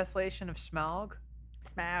 was it the Desolation of Smaug,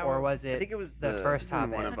 Smaug or was I it think it was the first It's in one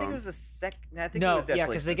Hobbit? I of think it them. was the second. I think it No, was yeah,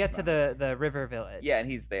 because they get to Desolation of the river village. Smaug. Yeah, and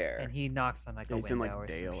he's there. and he knocks on like a He's window in like or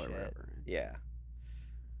Dale some or shit. whatever. Yeah.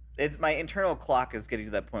 It's my internal clock is getting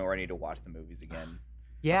to that point where I need to watch the movies again.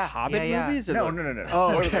 Yeah, Hobbit yeah, yeah. movies? Or No, the- no. Oh,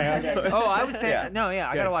 Lord of the okay, Rings. okay. Oh, I was saying, Yeah. no, yeah,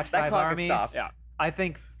 I Good. gotta watch That Five clock has Armies. stopped. Yeah. I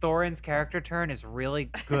think Thorin's character turn is really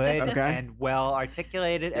good Okay. and well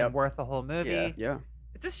articulated Yep. and worth the whole movie. Yeah. Yeah.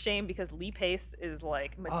 it's a shame because Lee Pace is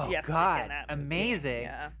like Oh, majestic God, in that movie. amazing.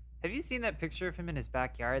 Yeah, Have you seen that picture of him in his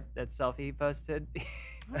backyard? That selfie he posted. I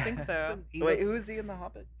don't think so. He Wait, looks- who is he in The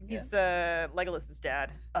Hobbit? again? He's Legolas's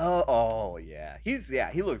dad. Oh yeah.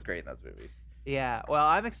 He looks great in those movies. Yeah, well,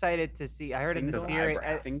 I'm excited to see. I heard in the Fingal series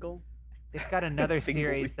eyebrows. Fingal? they've got another Fingal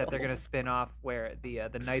series that they're gonna wheels. spin off where the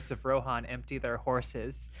Knights of Rohan empty their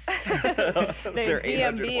horses. They They're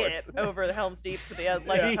 800 DMB it horses. over the Helm's Deep to the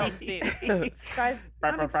Lego Helm's Deep. Guys,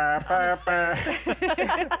 I'm excited.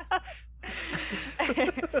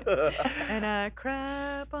 And I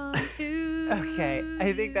crap on too. Okay,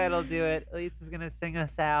 I think that'll do it. Lisa's gonna sing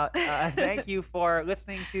us out. Thank you for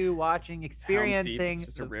listening to, watching, Helm's Deep, experiencing it's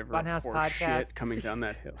just a the river Funhouse of horse podcast. shit coming down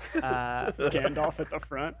that hill. Gandalf Gandalf at the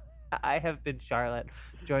front. I have been Charlotte,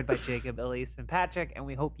 joined by Jacob, Elise, and Patrick, and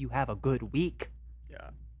we hope you have a good week.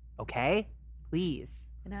 Yeah. Okay? Please.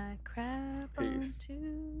 And I crap Peace. on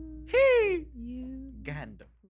to Hey! you. Gandalf.